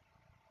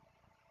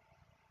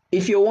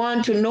 If you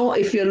want to know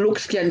if your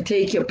looks can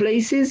take you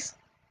places,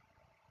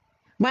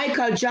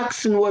 Michael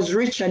Jackson was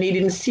rich and he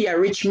didn't see a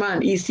rich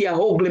man. He see a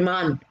ugly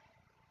man.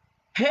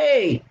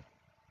 Hey,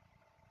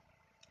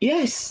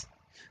 yes.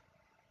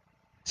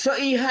 So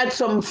he had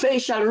some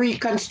facial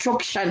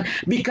reconstruction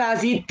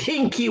because he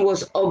think he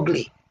was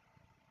ugly.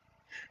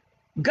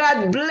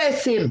 God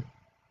bless him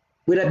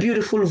with a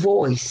beautiful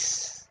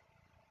voice.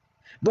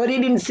 But he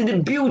didn't see the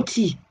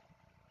beauty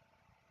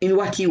in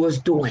what he was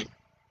doing.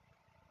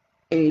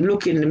 And he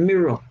looked in the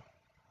mirror.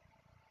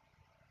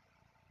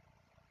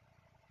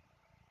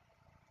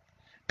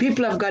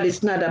 People of God,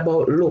 it's not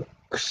about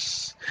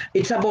looks.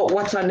 It's about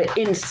what's on the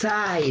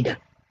inside.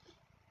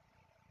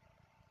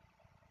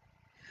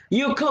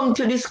 You come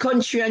to this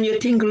country and you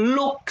think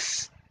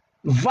looks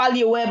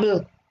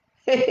valuable.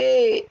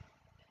 Hey,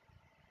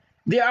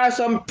 there are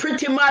some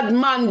pretty mad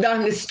men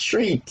down the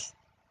street.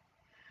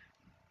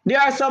 There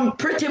are some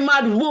pretty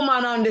mad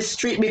women on the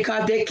street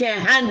because they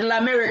can't handle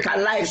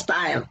American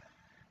lifestyle.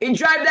 It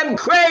drives them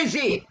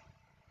crazy.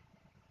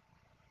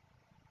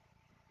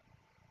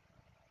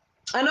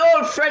 An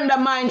old friend of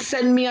mine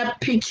sent me a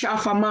picture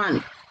of a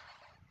man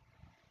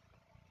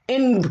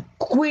in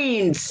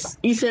Queens.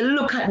 He said,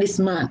 look at this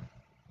man.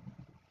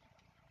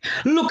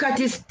 Look at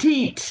his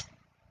teeth.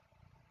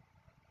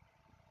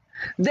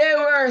 They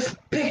were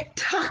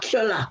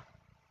spectacular.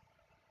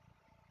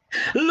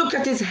 Look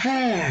at his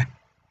hair.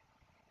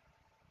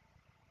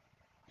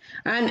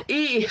 And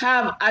he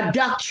have a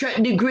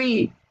doctorate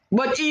degree,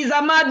 but he's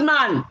a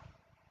madman.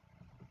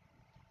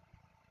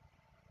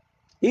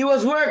 He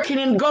was working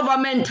in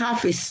government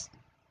office.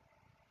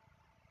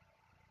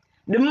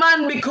 The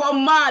man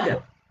become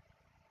mad.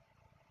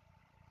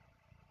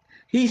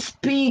 He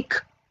speak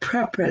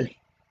properly,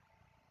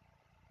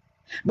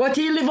 but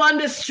he live on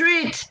the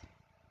street.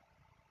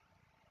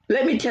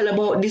 Let me tell you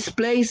about this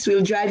place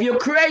will drive you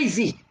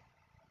crazy.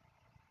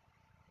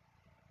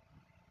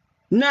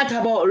 Not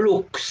about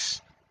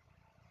looks.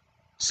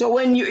 So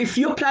if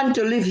you plan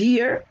to live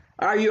here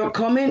or you're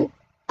coming,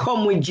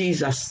 come with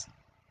Jesus.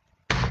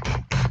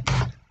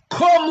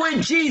 Come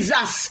with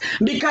Jesus.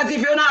 Because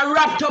if you're not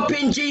wrapped up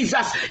in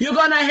Jesus, you're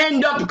going to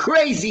end up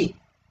crazy.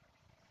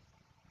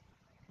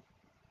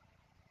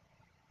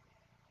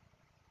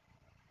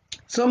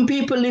 Some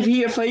people live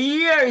here for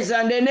years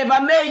and they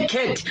never make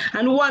it.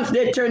 And once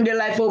they turn their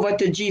life over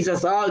to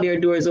Jesus, all their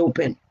doors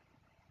open.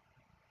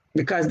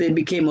 Because they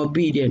became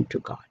obedient to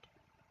God.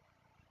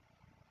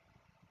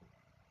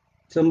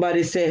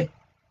 Somebody say,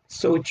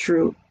 so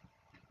true.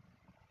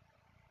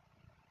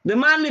 The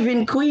man live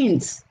in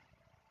Queens.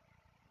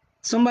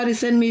 Somebody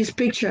sent me his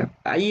picture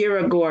a year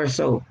ago or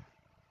so.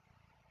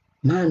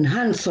 Man,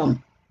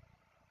 handsome.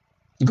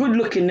 Good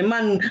looking. The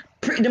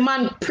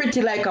man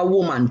pretty like a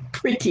woman.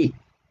 Pretty.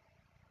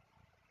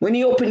 When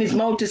he opened his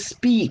mouth to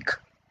speak,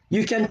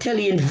 you can tell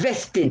he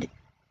invested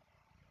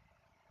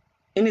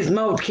in his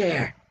mouth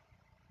care.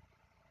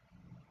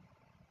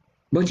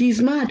 But he's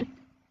mad.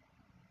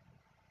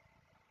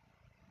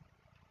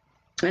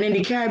 And in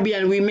the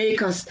Caribbean,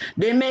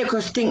 they make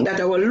us think that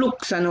our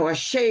looks and our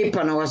shape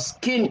and our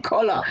skin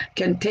color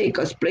can take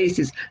us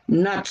places.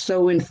 Not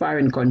so in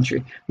foreign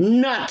country.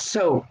 Not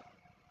so.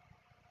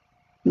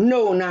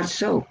 No, not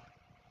so.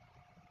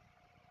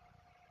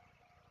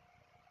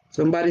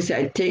 Somebody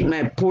say, I take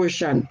my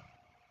portion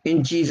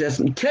in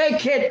Jesus.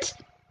 Take it.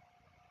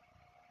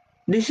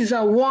 This is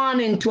a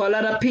warning to a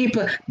lot of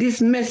people.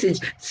 This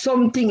message,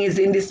 something is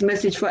in this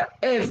message for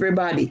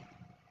everybody.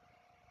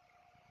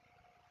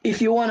 If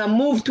you want to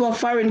move to a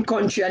foreign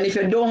country and if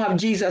you don't have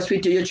Jesus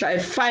with you, you try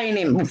to find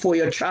him before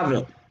you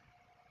travel.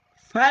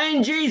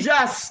 Find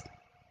Jesus.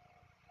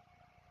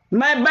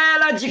 My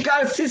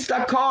biological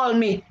sister called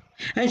me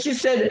and she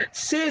said,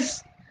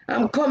 sis,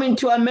 I'm coming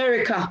to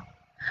America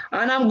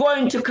and I'm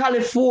going to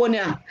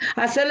California.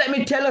 I said, let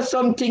me tell you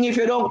something. If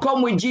you don't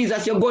come with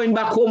Jesus, you're going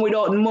back home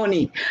without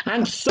money.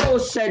 And so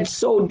said,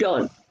 so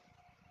done.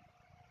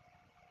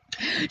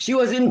 She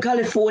was in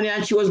California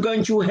and she was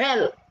going through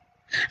hell.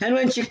 And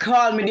when she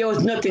called me, there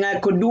was nothing I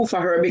could do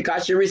for her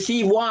because she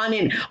received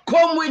warning.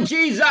 Come with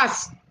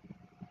Jesus.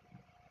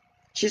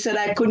 She said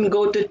I couldn't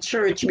go to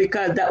church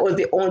because that was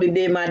the only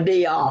day, my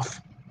day off,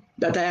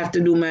 that I have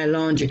to do my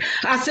laundry.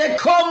 I said,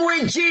 come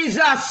with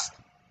Jesus.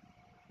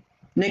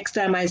 Next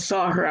time I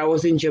saw her, I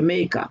was in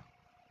Jamaica.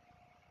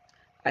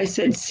 I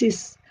said,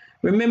 sis,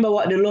 Remember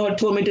what the Lord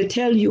told me to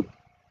tell you.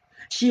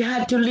 She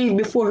had to leave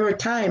before her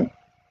time.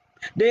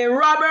 They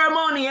robbed her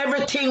money.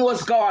 Everything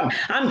was gone.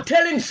 I'm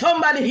telling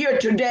somebody here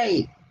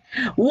today,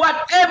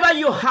 whatever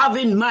you have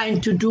in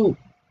mind to do,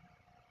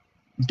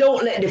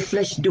 don't let the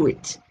flesh do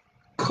it.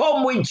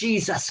 Come with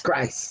Jesus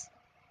Christ.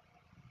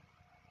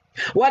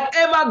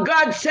 Whatever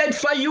God said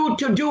for you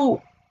to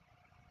do,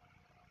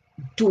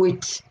 do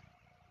it.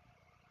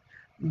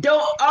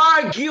 Don't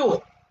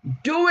argue.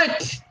 Do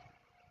it.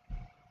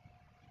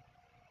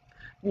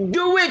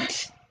 Do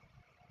it.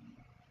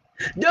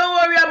 Don't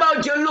worry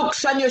about your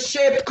looks and your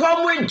shape.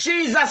 Come with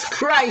Jesus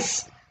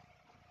Christ.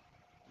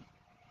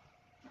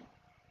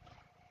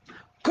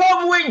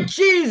 Come with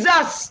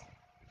Jesus.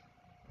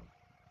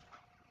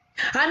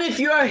 And if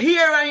you're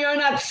here and you're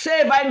not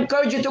saved, I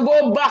encourage you to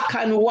go back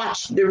and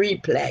watch the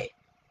replay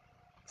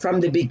from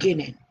the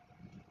beginning.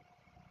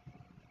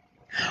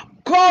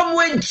 Come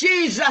with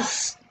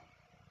Jesus.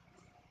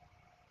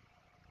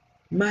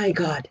 My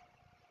God.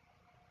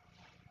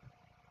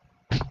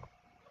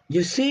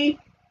 You see,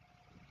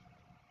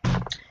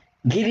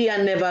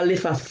 Gideon never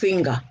lift a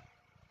finger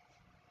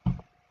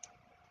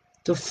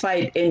to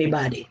fight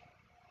anybody.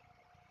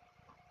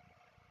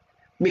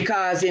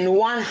 Because in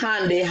one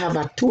hand they have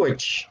a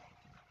torch.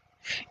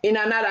 In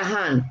another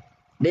hand,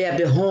 they have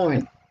the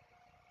horn.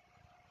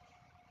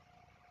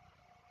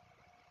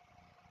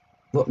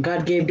 But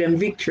God gave them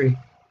victory.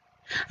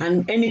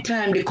 And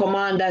anytime the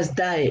commanders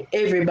die,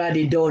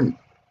 everybody done.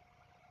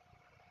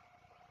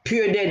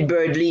 Pure dead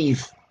bird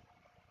leave.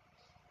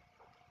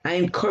 I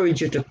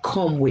encourage you to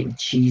come with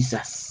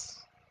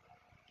Jesus.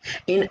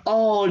 In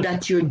all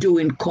that you're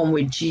doing, come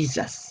with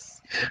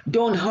Jesus.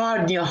 Don't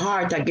harden your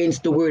heart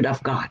against the word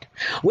of God.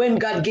 When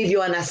God gives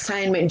you an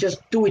assignment,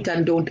 just do it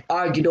and don't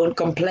argue, don't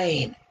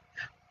complain.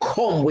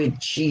 Come with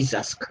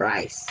Jesus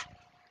Christ.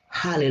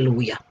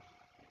 Hallelujah.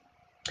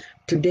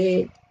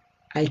 Today,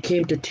 I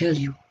came to tell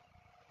you,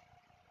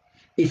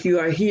 if you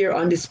are here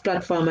on this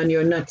platform and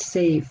you're not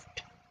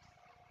saved,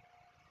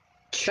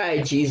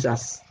 try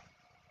Jesus.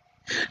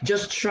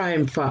 Just try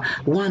him for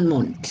 1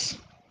 month.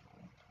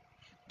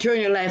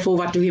 Turn your life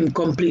over to him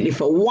completely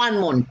for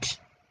 1 month.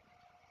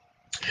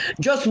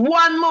 Just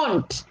 1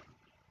 month.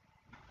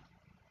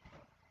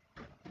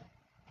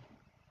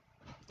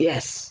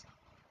 Yes.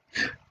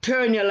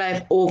 Turn your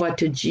life over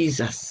to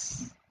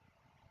Jesus.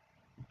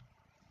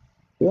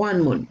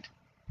 1 month.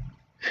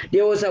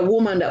 There was a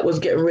woman that was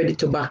getting ready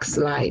to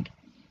backslide.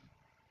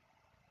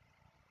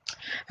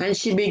 And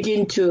she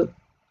began to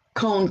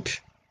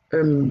count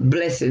her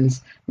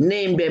blessings,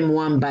 name them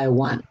one by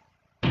one.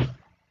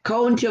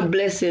 Count your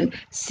blessing,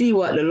 see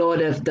what the Lord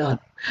has done.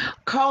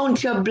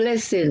 Count your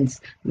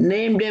blessings,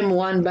 name them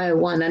one by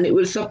one, and it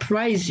will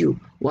surprise you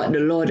what the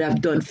Lord has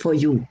done for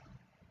you.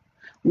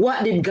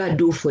 What did God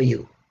do for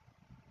you?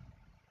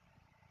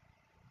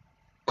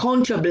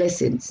 Count your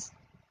blessings.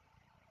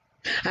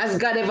 Has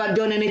God ever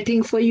done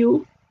anything for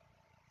you?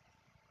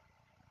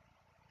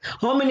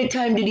 How many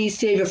times did he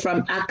save you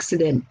from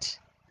accident?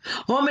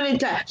 How many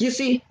times? You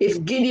see,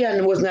 if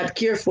Gideon was not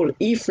careful,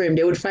 Ephraim,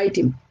 they would fight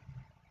him.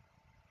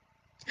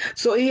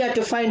 So he had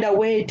to find a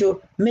way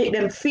to make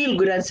them feel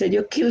good and said,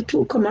 you killed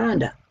 2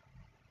 commanders.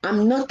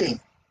 I'm nothing.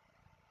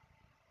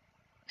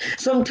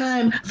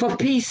 Sometimes, for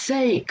peace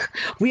sake,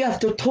 we have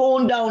to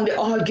tone down the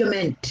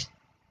argument.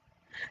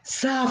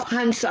 Soft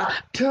answer,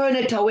 turn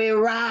it away,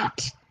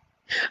 wrath.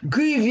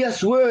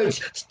 Grievous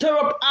words, stir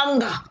up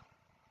anger.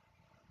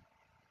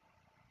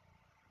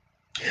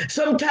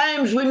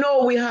 Sometimes we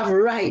know we have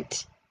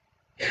right,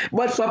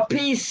 but for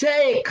peace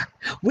sake,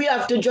 we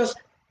have to just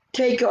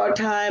take our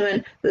time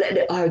and let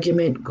the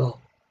argument go.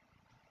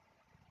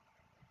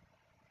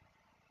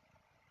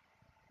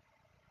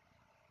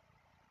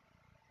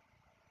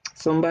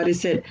 Somebody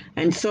said,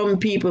 and some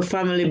people,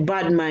 family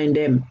bad mind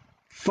them,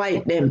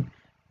 fight them,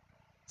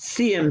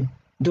 see them,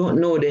 don't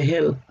know the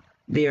hell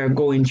they are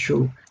going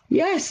through.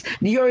 Yes,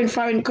 you're in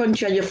foreign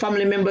country and your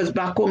family members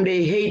back home,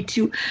 they hate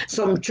you.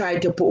 Some try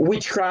to put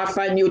witchcraft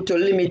on you to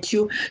limit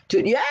you.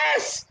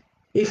 Yes,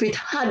 if it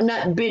had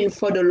not been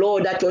for the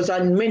Lord that was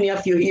on, many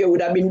of you here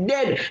would have been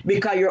dead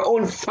because your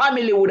own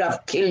family would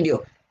have killed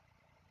you.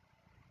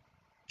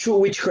 Through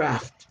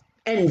witchcraft,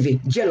 envy,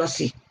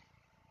 jealousy.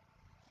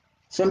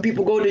 Some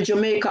people go to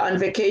Jamaica on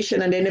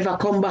vacation and they never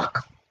come back.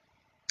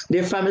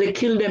 Their family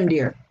killed them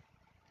there.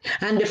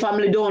 And the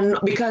family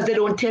don't, because they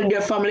don't tell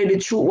their family the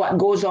truth what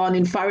goes on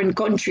in foreign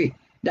country.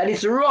 That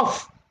is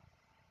rough.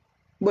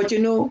 But you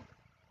know,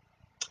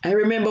 I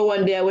remember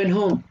one day I went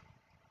home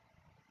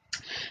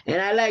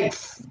and I like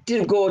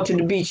to go to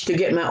the beach to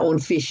get my own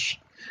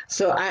fish.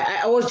 So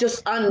I was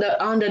just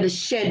under the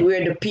shed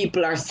where the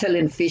people are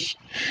selling fish.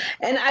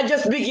 And I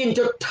just begin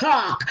to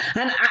talk.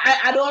 And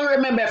I don't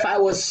remember if I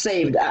was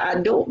saved. I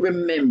don't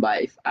remember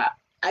if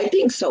I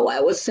think so.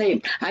 I was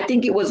saved. I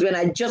think it was when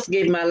I just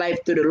gave my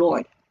life to the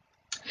Lord.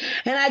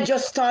 And I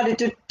just started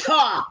to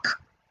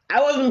talk.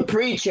 I wasn't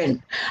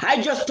preaching.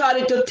 I just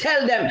started to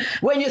tell them,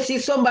 when you see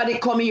somebody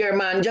come here,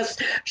 man,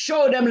 just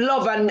show them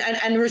love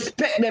and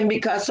respect them,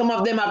 because some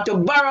of them have to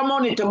borrow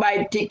money to buy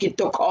a ticket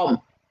to come.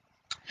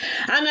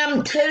 And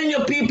I'm telling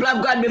you, people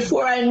of God,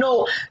 before I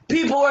know,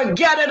 people were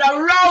gathered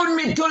around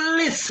me to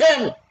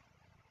listen.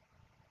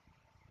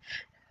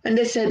 And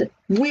they said,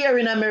 where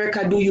in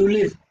America do you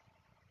live?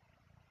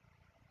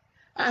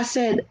 I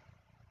said,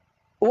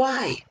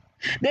 why?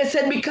 They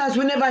said, because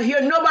we never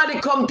hear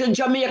nobody come to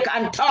Jamaica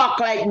and talk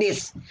like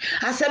this.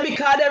 I said,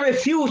 because they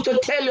refuse to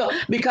tell you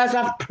because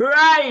of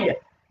pride.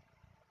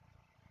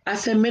 I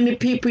said, many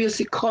people you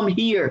see come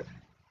here.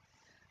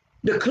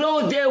 The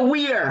clothes they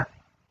wear,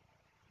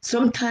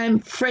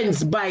 sometimes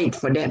friends buy it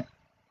for them.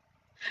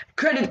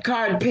 Credit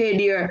card pay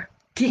their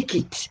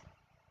ticket.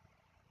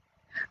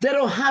 They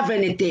don't have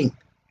anything.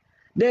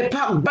 They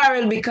pack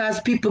barrel because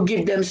people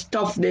give them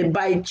stuff they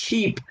buy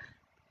cheap.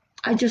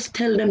 I just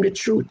tell them the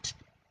truth.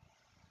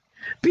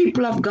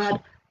 People of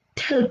God,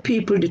 tell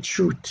people the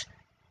truth.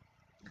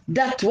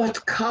 That's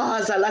what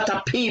caused a lot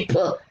of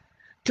people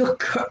to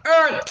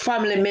hurt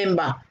family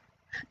member.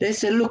 They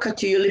say, look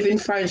at you, you live in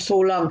France so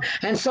long,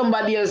 and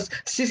somebody else,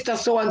 sister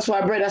so-and-so,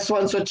 or brother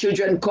so-and-so,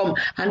 children come,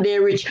 and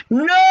they're rich.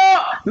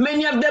 No!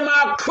 Many of them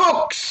are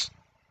crooks.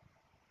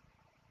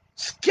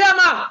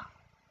 Scammer.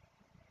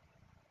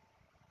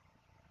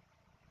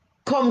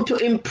 Come to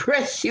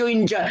impress you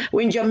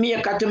in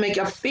Jamaica to make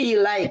you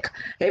feel like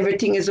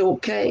everything is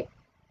okay.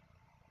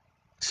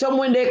 Some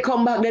when they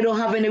come back, they don't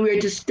have anywhere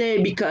to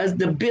stay because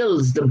the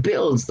bills.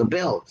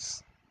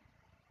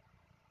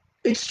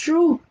 It's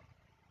true.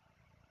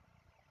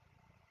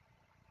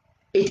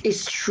 It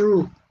is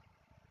true.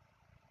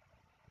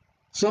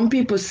 Some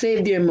people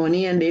save their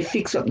money and they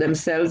fix up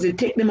themselves. It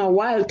takes them a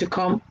while to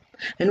come.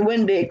 And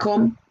when they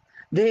come,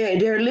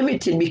 they're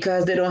limited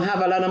because they don't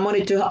have a lot of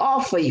money to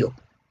offer you.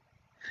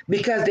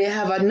 Because they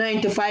have a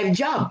 9-to-5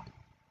 job.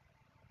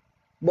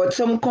 But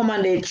some come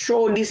and they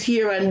throw this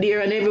here and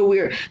there and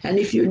everywhere. And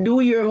if you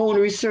do your own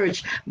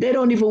research, they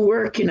don't even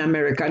work in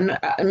America.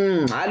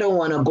 I don't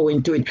want to go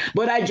into it.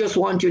 But I just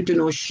want you to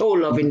know, show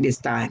love in this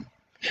time.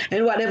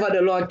 And whatever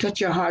the Lord touch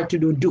your heart to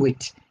do, do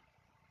it.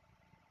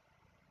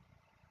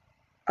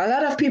 A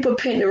lot of people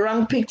paint the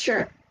wrong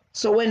picture.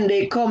 So when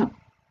they come,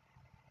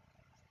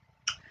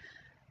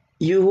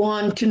 you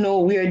want to know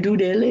where do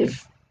they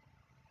live.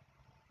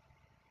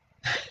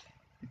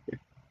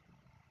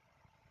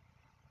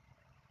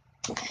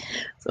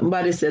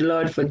 Somebody say,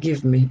 Lord,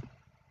 forgive me.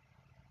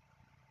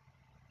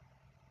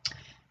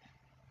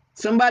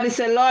 Somebody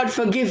say, Lord,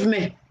 forgive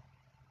me.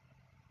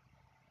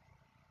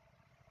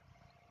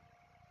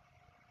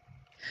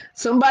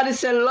 Somebody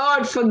say,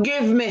 Lord,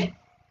 forgive me.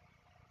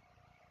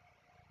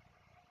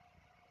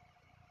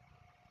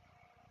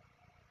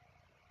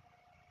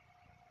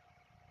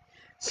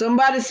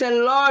 Somebody say,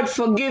 Lord,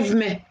 forgive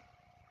me.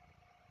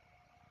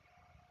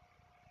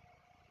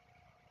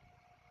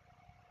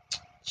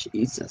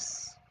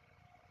 Jesus.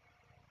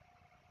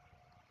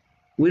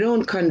 We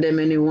don't condemn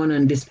anyone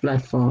on this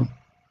platform.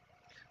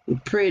 We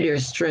pray their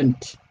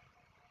strength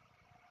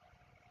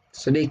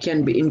so they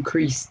can be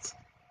increased.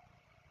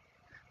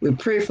 We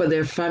pray for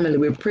their family.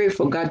 We pray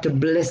for God to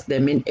bless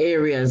them in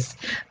areas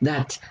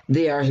that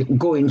they are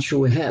going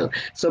through hell.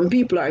 Some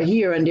people are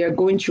here and they're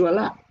going through a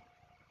lot.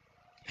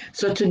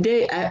 So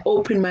today I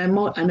open my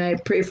mouth and I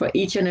pray for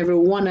each and every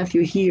one of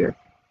you here.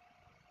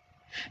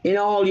 In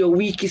all your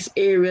weakest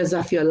areas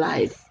of your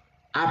life,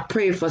 I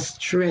pray for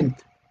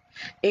strength.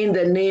 In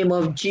the name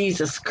of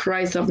Jesus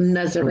Christ of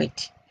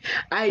Nazareth,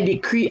 I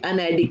decree and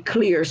I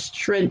declare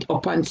strength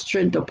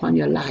upon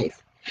your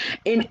life.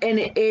 In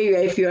any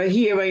area, if you're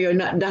here and you're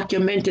not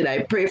documented,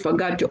 I pray for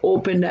God to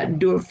open that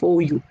door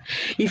for you.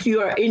 If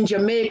you are in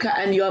Jamaica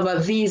and you have a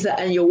visa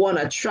and you want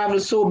to travel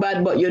so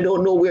bad but you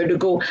don't know where to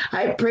go,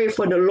 I pray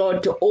for the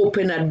Lord to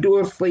open a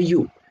door for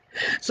you.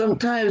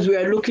 Sometimes we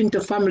are looking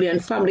to family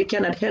and family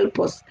cannot help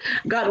us.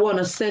 God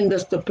wants to send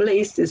us to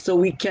places so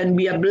we can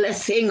be a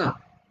blessing.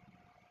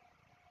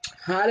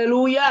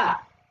 Hallelujah.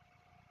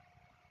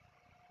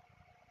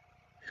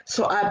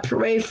 So I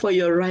pray for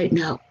you right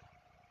now.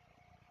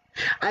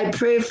 I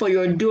pray for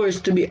your doors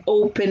to be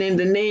open in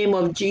the name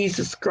of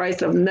Jesus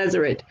Christ of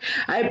Nazareth.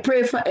 I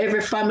pray for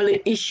every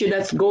family issue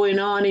that's going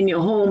on in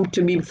your home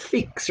to be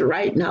fixed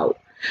right now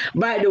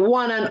by the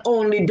one and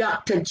only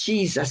Dr.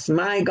 Jesus,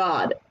 my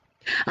God.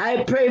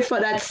 I pray for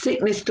that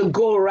sickness to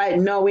go right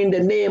now in the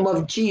name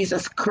of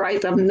Jesus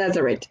Christ of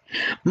Nazareth.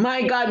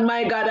 My God,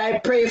 I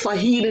pray for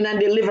healing and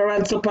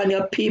deliverance upon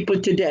your people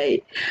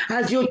today.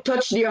 As you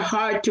touch their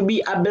heart to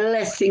be a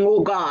blessing,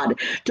 oh God,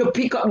 to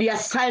pick up the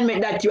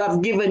assignment that you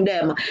have given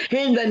them.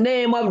 In the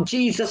name of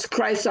Jesus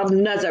Christ of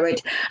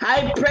Nazareth,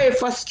 I pray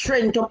for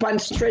strength upon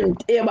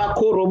strength. In the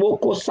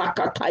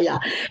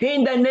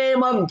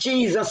name of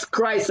Jesus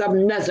Christ of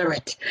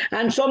Nazareth.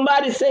 And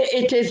somebody say,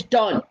 it is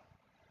done.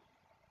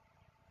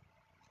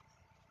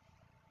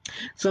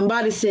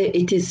 Somebody say,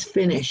 it is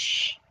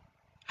finished.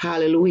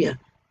 Hallelujah.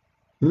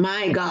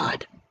 My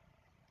God.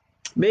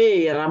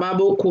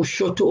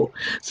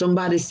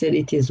 Somebody said,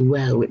 it is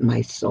well with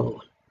my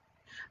soul.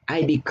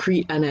 I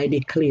decree and I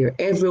declare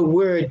every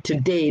word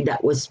today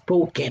that was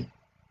spoken,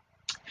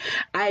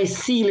 I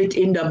seal it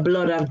in the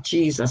blood of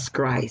Jesus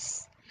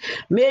Christ.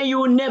 May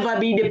you never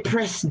be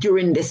depressed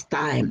during this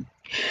time.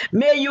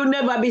 May you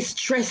never be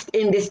stressed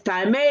in this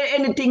time. May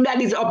anything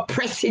that is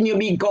oppressing you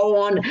be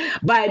gone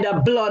by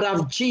the blood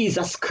of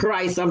Jesus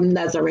Christ of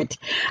Nazareth.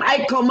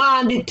 I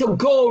command it to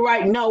go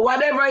right now.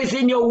 Whatever is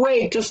in your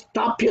way to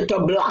stop you, to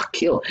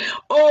block you.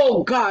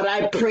 Oh God,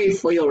 I pray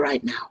for you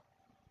right now.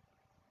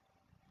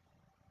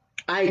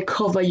 I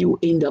cover you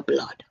in the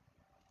blood.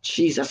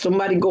 Jesus,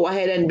 somebody go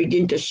ahead and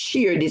begin to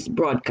share this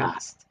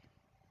broadcast.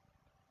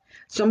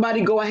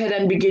 Somebody go ahead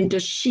and begin to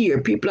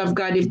share. People of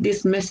God, if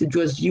this message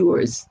was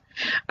yours,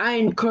 I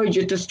encourage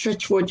you to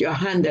stretch forth your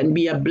hand and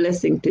be a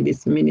blessing to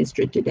this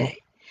ministry today.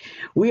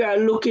 We are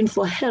looking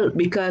for help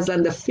because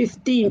on the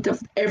 15th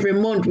of every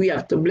month, we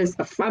have to bless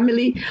a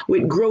family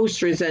with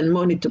groceries and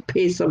money to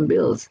pay some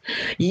bills.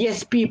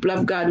 Yes, people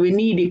of God, we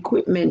need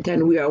equipment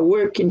and we are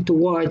working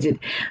towards it.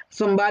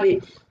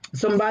 Somebody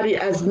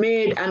has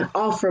made an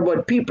offer,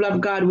 but people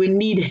of God, we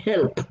need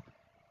help.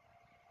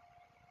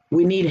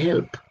 We need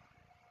help.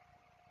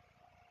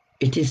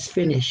 It is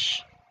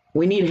finished.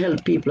 We need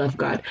help, people of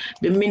God.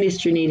 The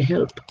ministry need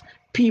help.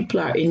 People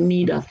are in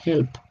need of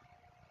help.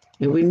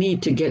 And we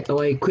need to get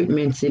our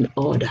equipments in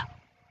order.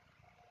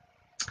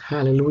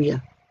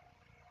 Hallelujah.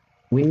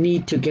 We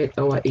need to get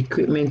our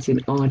equipments in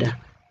order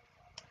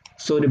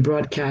so the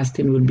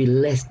broadcasting will be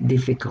less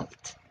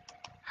difficult.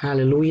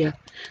 Hallelujah.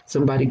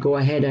 Somebody go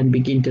ahead and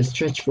begin to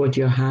stretch forth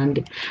your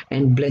hand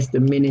and bless the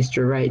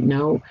ministry right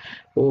now.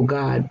 Oh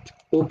God,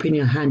 open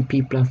your hand,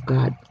 people of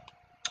God.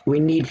 We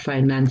need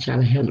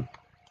financial help.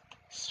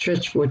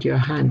 Stretch forth your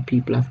hand,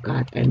 people of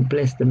God, and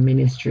bless the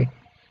ministry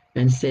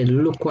and say,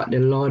 look what the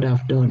Lord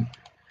have done.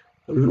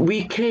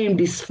 We came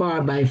this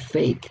far by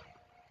faith.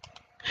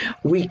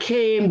 We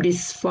came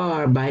this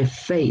far by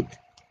faith.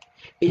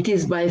 It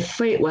is by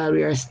faith while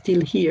we are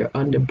still here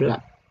on the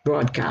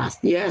broadcast.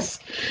 Yes,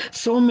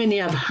 so many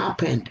have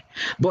happened,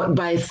 but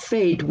by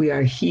faith we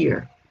are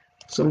here.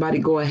 Somebody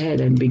go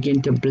ahead and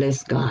begin to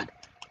bless God.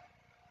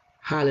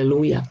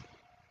 Hallelujah.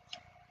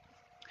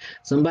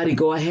 Somebody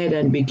go ahead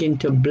and begin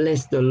to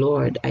bless the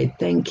Lord. I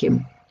thank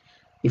him.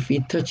 If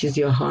he touches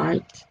your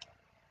heart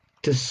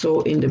to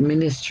sow in the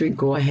ministry,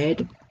 go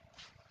ahead.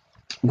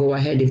 Go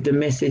ahead. If the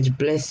message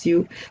bless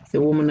you, say,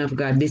 woman of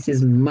God, this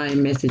is my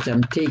message.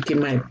 I'm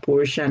taking my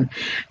portion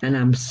and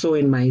I'm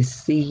sowing my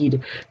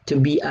seed to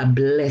be a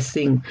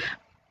blessing.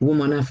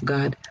 Woman of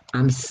God,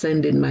 I'm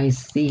sending my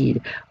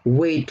seed.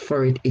 Wait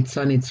for it. It's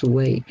on its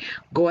way.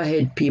 Go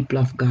ahead, people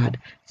of God.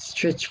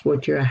 Stretch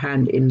forth your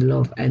hand in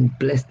love and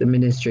bless the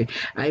ministry.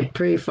 I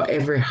pray for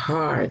every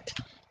heart,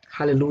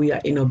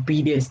 hallelujah, in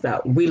obedience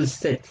that will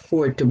set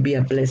forth to be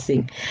a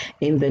blessing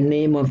in the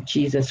name of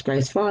Jesus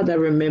Christ. Father,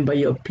 remember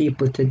your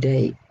people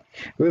today.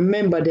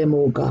 Remember them,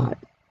 oh God.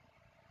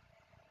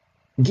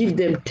 Give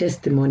them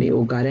testimony,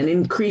 oh God, and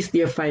increase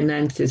their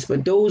finances for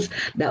those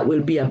that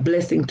will be a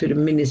blessing to the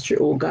ministry,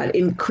 oh God.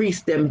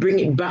 Increase them, bring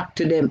it back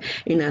to them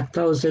in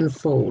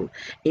 1,000-fold.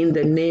 In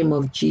the name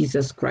of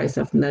Jesus Christ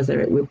of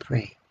Nazareth, we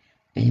pray.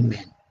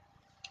 Amen.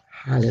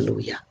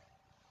 Hallelujah.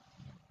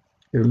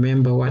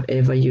 Remember,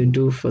 whatever you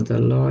do for the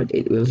Lord,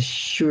 it will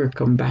sure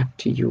come back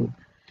to you.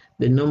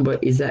 The number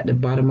is at the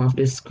bottom of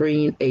the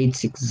screen,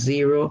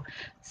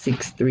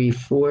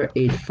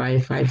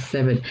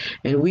 860-634-8557.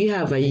 And we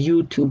have a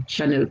YouTube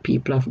channel,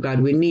 people of God.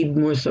 We need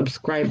more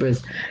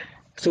subscribers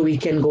so we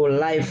can go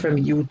live from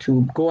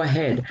YouTube. Go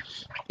ahead.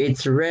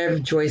 It's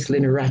Rev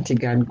Joycelyn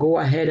Rattigan. Go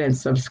ahead and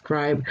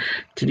subscribe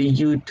to the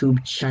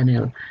YouTube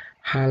channel.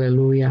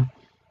 Hallelujah.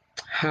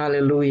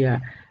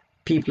 Hallelujah.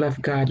 People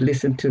of God,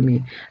 listen to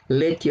me.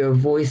 Let your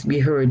voice be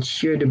heard.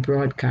 Share the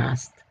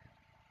broadcast.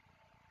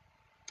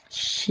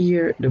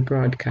 Share the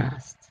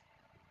broadcast.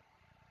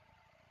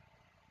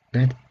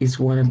 That is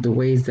one of the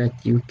ways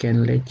that you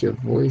can let your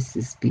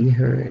voices be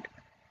heard.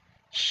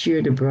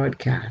 Share the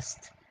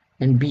broadcast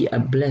and be a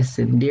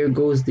blessing. There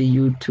goes the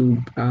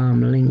YouTube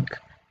link.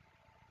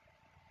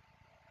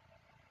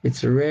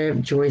 It's Rev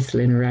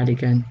Joycelyn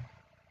Rattigan.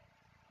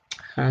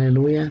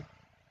 Hallelujah.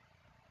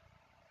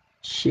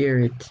 Share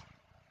it.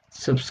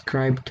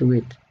 Subscribe to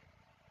it.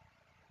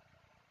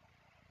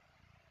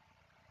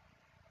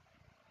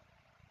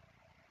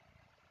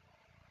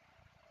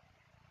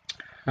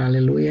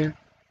 Hallelujah.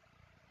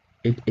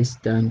 It is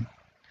done.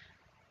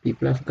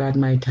 People of God,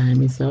 my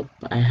time is up.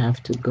 I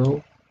have to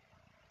go.